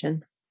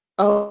constitution.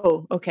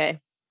 Oh,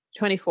 okay.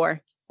 24.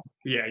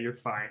 Yeah, you're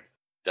fine.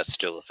 That's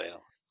still a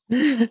fail.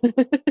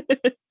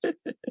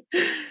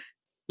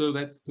 So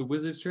that's the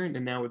wizard's turn,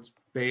 and now it's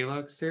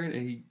Baylock's turn,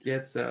 and he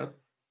gets up,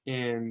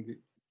 and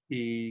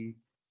he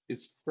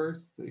is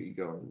firstly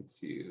going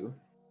to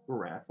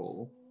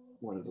grapple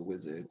one of the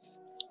wizards.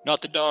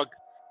 Not the dog.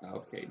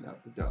 Okay,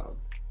 not the dog.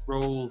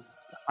 Rolls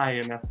high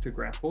enough to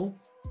grapple.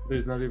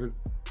 There's not even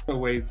a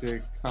way to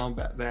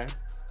combat that.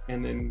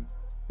 And then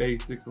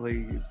basically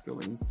is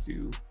going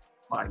to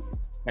bite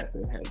at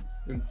their heads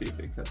and see if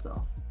it cuts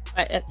off.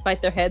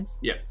 Bite their heads.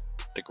 Yeah.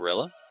 The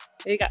gorilla?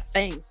 They got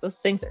fangs. Those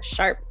things are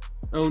sharp.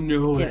 Oh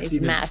no, Yeah, that's he's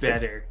even massive.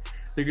 better.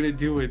 They're gonna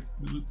do what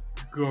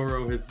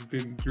Goro has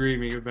been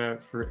dreaming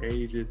about for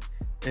ages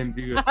and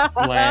do a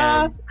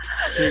slam.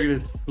 They're gonna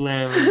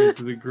slam him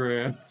into the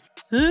ground.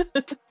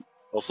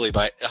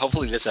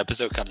 Hopefully this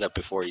episode comes out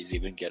before he's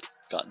even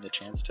gotten a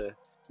chance to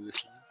do the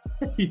slam.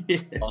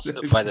 Yeah,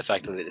 Also by the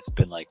fact that it's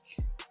been like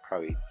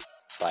probably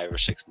 5 or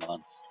 6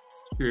 months.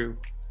 true.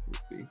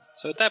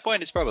 So at that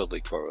point it's probably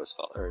Goro's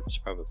fault, or it's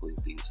probably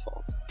Lee's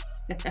fault.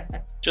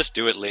 Just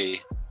do it,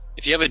 Lee.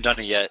 If you haven't done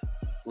it yet,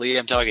 Lee,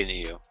 I'm talking to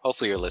you.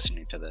 Hopefully you're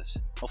listening to this.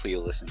 Hopefully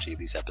you'll listen to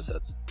these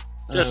episodes.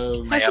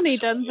 Just my Hasn't he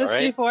episode, done this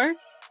alright? before?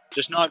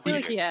 Just I not feel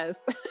like Reader he has.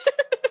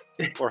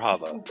 or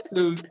Hava.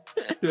 So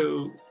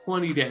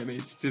 20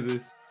 damage to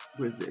this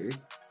wizard,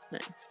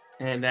 Nice.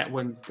 and that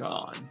one's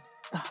gone.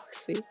 Oh,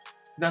 sweet.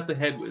 Not the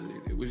head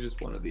wizard. It was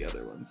just one of the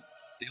other ones.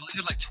 They only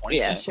had like 20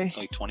 Yeah, hit-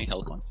 sure. like 20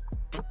 health points.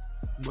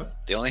 What?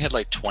 They only had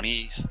like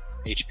 20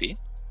 HP?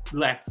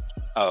 Left.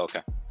 Oh,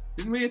 okay.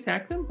 Didn't we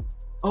attack them?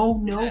 Oh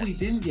no,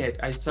 Yes. we didn't yet.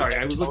 I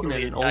was looking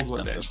at an old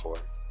one then. Before.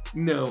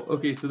 No,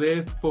 okay, so they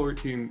have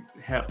 14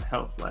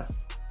 health left.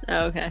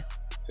 Oh, okay.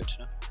 Good to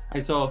know. I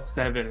saw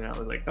 7 and I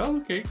was like, oh,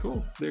 okay,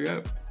 cool. They're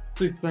out.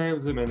 So he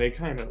slams them and they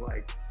kind of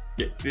like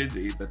get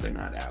busy, but they're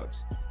not out.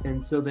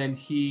 And so then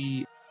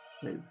he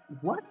says,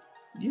 what?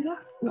 You're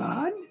not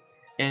gone?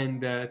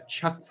 And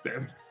chucks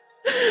them.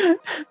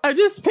 I'm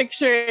just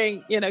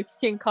picturing,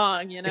 King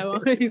Kong,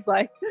 he's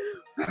like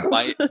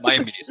My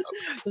immediate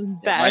just my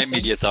bashing.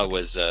 immediate thought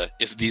was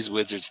if these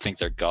wizards think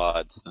they're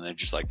gods, then they're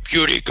just like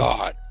beauty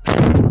god.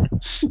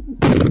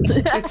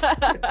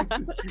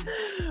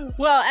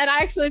 Well, and I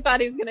actually thought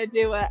he was gonna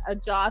do a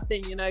jaw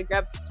thing, he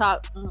grabs the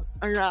top,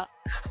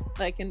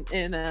 like in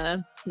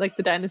like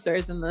the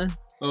dinosaurs in the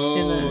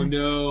Oh the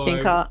no.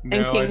 King Kong- no,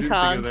 and King I didn't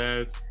Kong. think of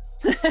that.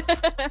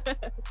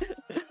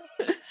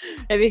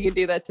 Maybe you could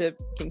do that to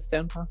King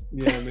Stonepaw.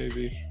 Yeah,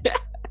 maybe.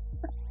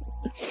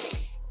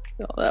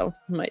 Although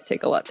it might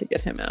take a lot to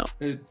get him out.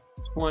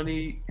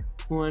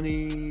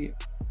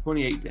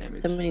 28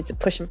 damage. Then we need to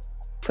push him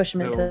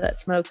into So- that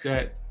smoke.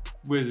 That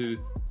wizard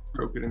is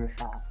broken in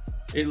half.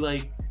 It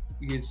like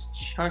gets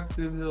chucked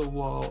into the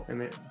wall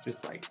and it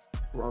just like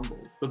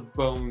crumbles. The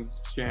bones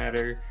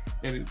shatter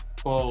and it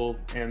falls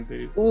and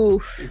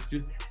Oof. it's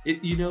just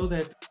you know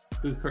that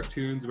those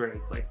cartoons where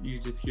it's like you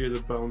just hear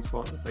the bones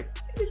fall and it's like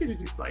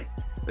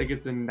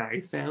it's a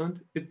nice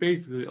sound. It's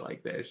basically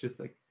like that. It's just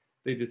like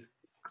they just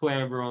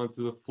clamber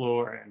onto the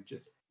floor and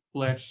just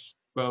flesh,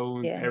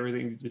 bones, Yeah.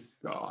 everything's just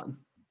gone.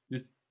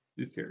 Just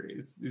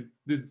deteriorates.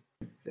 This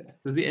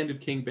is the end of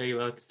King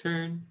Balok's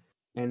turn,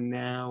 and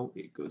now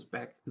it goes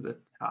back to the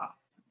top,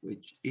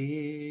 which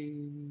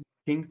is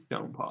King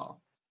Stonepaw.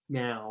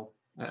 Now,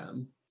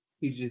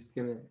 he's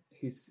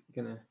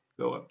gonna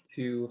go up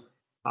to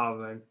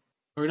Avan,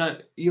 or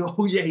not?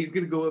 Oh yeah, he's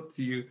gonna go up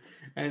to you,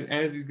 and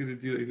as he's gonna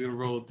do it, he's gonna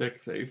roll a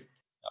dex save.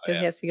 Because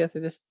he has to go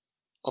through this.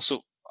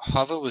 Also,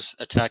 Hava was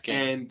attacking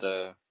And-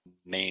 the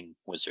main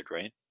wizard,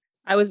 right?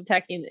 I was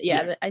attacking.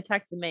 Yeah. I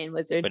attacked the main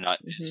wizard. But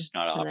not Mhm. it's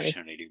not an And then he-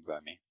 opportunity by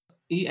me.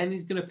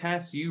 He's gonna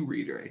pass you,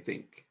 Reader, I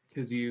think,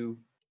 because you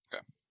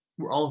Okay.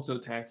 were also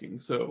attacking.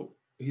 So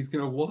he's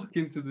gonna walk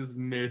into this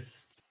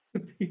mist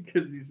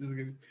because he's just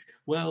gonna.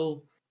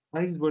 Well,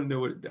 I just want to know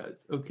what it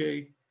does.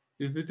 Okay,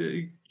 if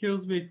it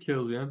kills me, it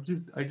kills me. I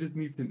just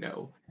need to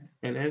know.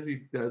 And as he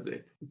does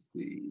it, let's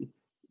see,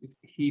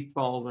 he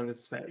falls on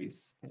his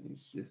face, and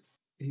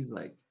he's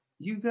like,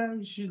 "You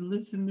guys should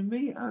listen to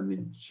me. I'm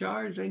in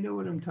charge. I know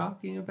what I'm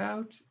talking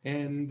about."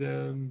 And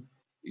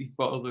he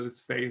falls on his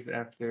face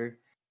after.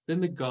 Then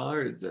the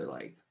guards are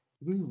like,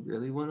 "Do we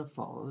really want to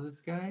follow this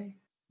guy?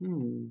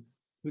 We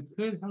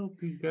could help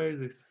these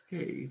guys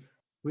escape.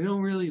 We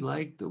don't really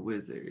like the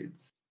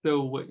wizards.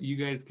 So what you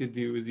guys could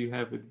do is you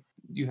have a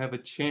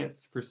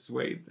chance to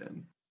persuade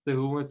them. So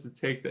who wants to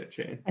take that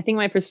chance?" I think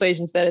my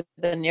persuasion's better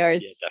than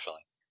yours, Yeah,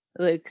 definitely.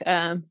 Luke.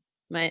 I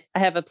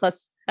have a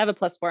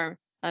 +4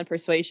 on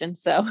persuasion.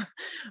 So,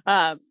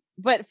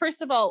 but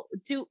first of all,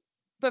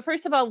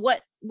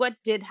 what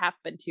did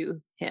happen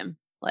to him?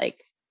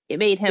 Like it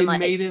made him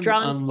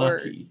drunk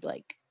unlucky. or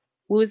like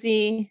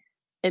woozy.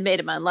 It made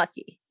him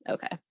unlucky.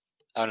 Okay.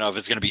 I don't know if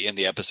it's going to be in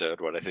the episode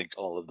what I think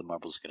all of the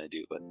marbles are going to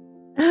do, but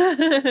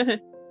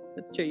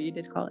That's true. You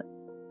did call it.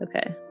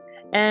 Okay.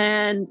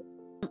 And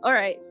all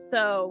right.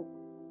 So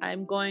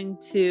I'm going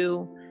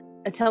to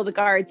tell the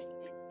guards,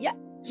 yeah,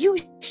 you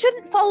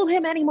shouldn't follow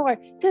him anymore.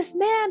 This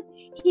man,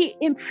 he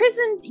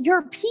imprisoned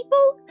your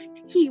people.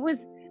 He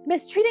was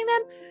mistreating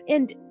them.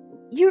 And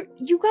you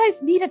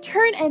guys need to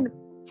turn and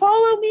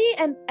follow me.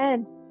 And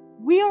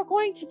we are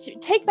going to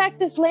take back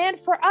this land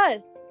for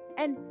us.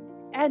 And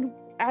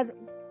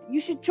you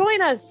should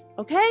join us,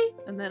 okay?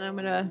 And then I'm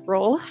gonna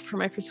roll for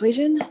my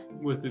persuasion.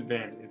 With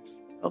advantage.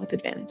 Oh, with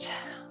advantage.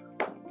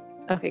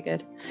 Okay,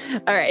 good.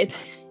 All right.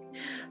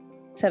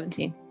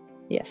 17.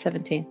 Yeah,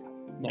 17.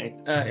 Nice.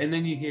 And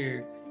then you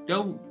hear,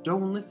 don't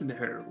listen to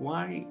her.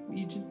 Why?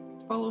 You just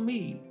follow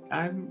me.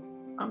 I'm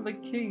the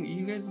king.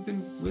 You guys have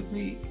been with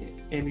me.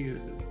 And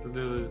he's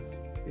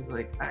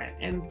like,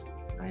 I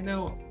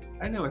know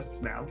I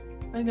smell.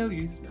 I know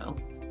you smell.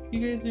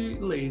 You guys are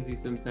lazy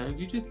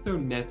sometimes. You just throw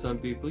nets on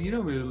people. You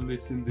don't really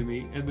listen to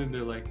me. And then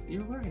they're like,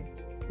 you're right.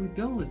 We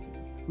don't listen to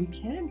them. We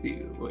can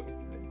be away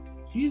from them.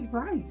 She's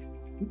right.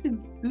 We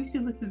should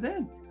listen to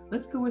them.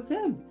 Let's go with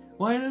them.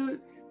 Why not?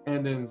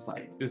 And then it's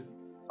like just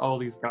all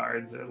these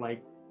guards are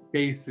like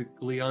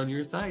basically on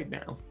your side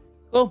now.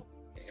 Cool.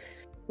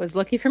 Was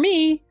lucky for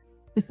me.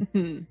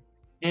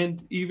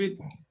 And even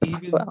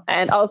well,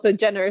 and also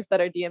generous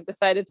that our DM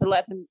decided to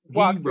let him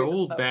walk he through the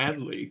rolled smoke.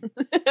 badly.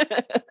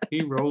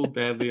 He rolled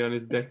badly on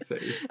his dex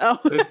save. Oh.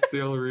 That's the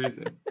only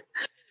reason.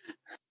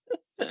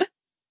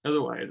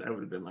 Otherwise, I would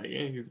have been like,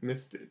 yeah, he's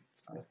missed it.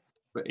 So,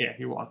 but yeah,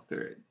 he walked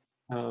through it.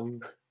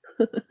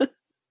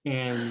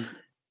 And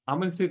I'm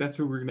going to say that's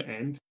where we're going to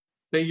end.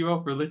 Thank you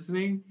all for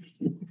listening.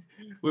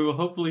 We will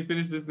hopefully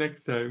finish this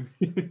next time.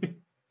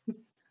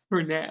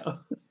 For now.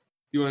 Do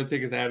you want to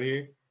take us out of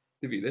here,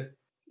 Davida?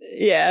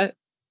 Yeah.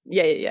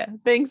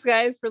 Thanks,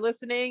 guys, for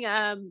listening.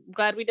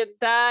 Glad we didn't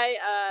die.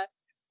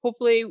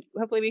 Hopefully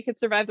we can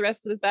survive the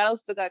rest of this battle.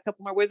 Still got a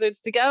couple more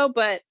wizards to go,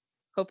 but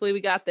hopefully we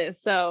got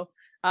this. So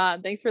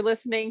thanks for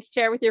listening.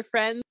 Share with your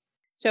friends.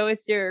 Show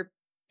us your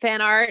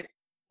fan art.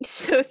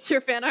 Send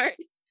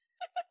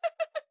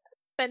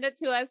it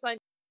to us on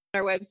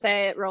our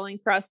website at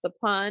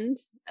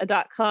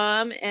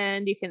rollingacrossthepond.com,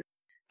 and you can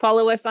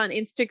follow us on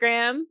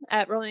Instagram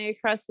at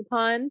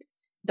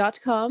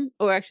rollingacrossthepond.com.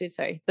 Or actually,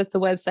 sorry, that's the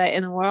website,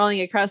 and then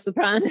Rolling Across the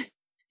Pond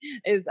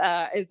is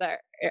our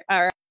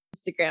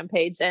Instagram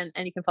page, and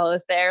you can follow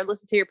us there.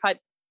 Listen to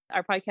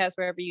our podcast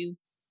wherever you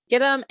get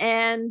them,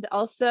 and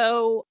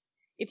also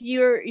if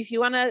you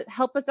want to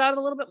help us out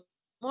a little bit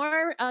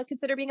more,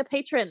 consider being a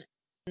patron.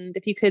 And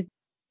if you could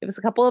give us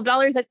a couple of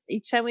dollars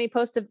each time we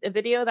post a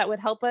video, that would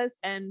help us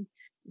and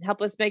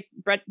help us make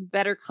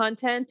better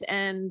content.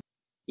 And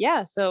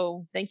yeah,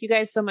 so thank you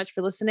guys so much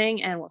for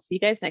listening, and we'll see you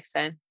guys next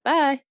time.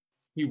 Bye.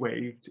 He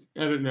waved.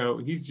 I don't know.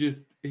 He's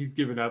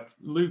given up.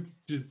 Luke's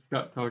just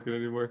not talking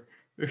anymore.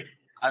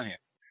 I'm here.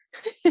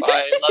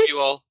 Bye. Love you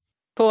all.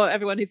 For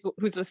everyone who's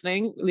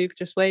listening, Luke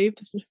just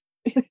waved.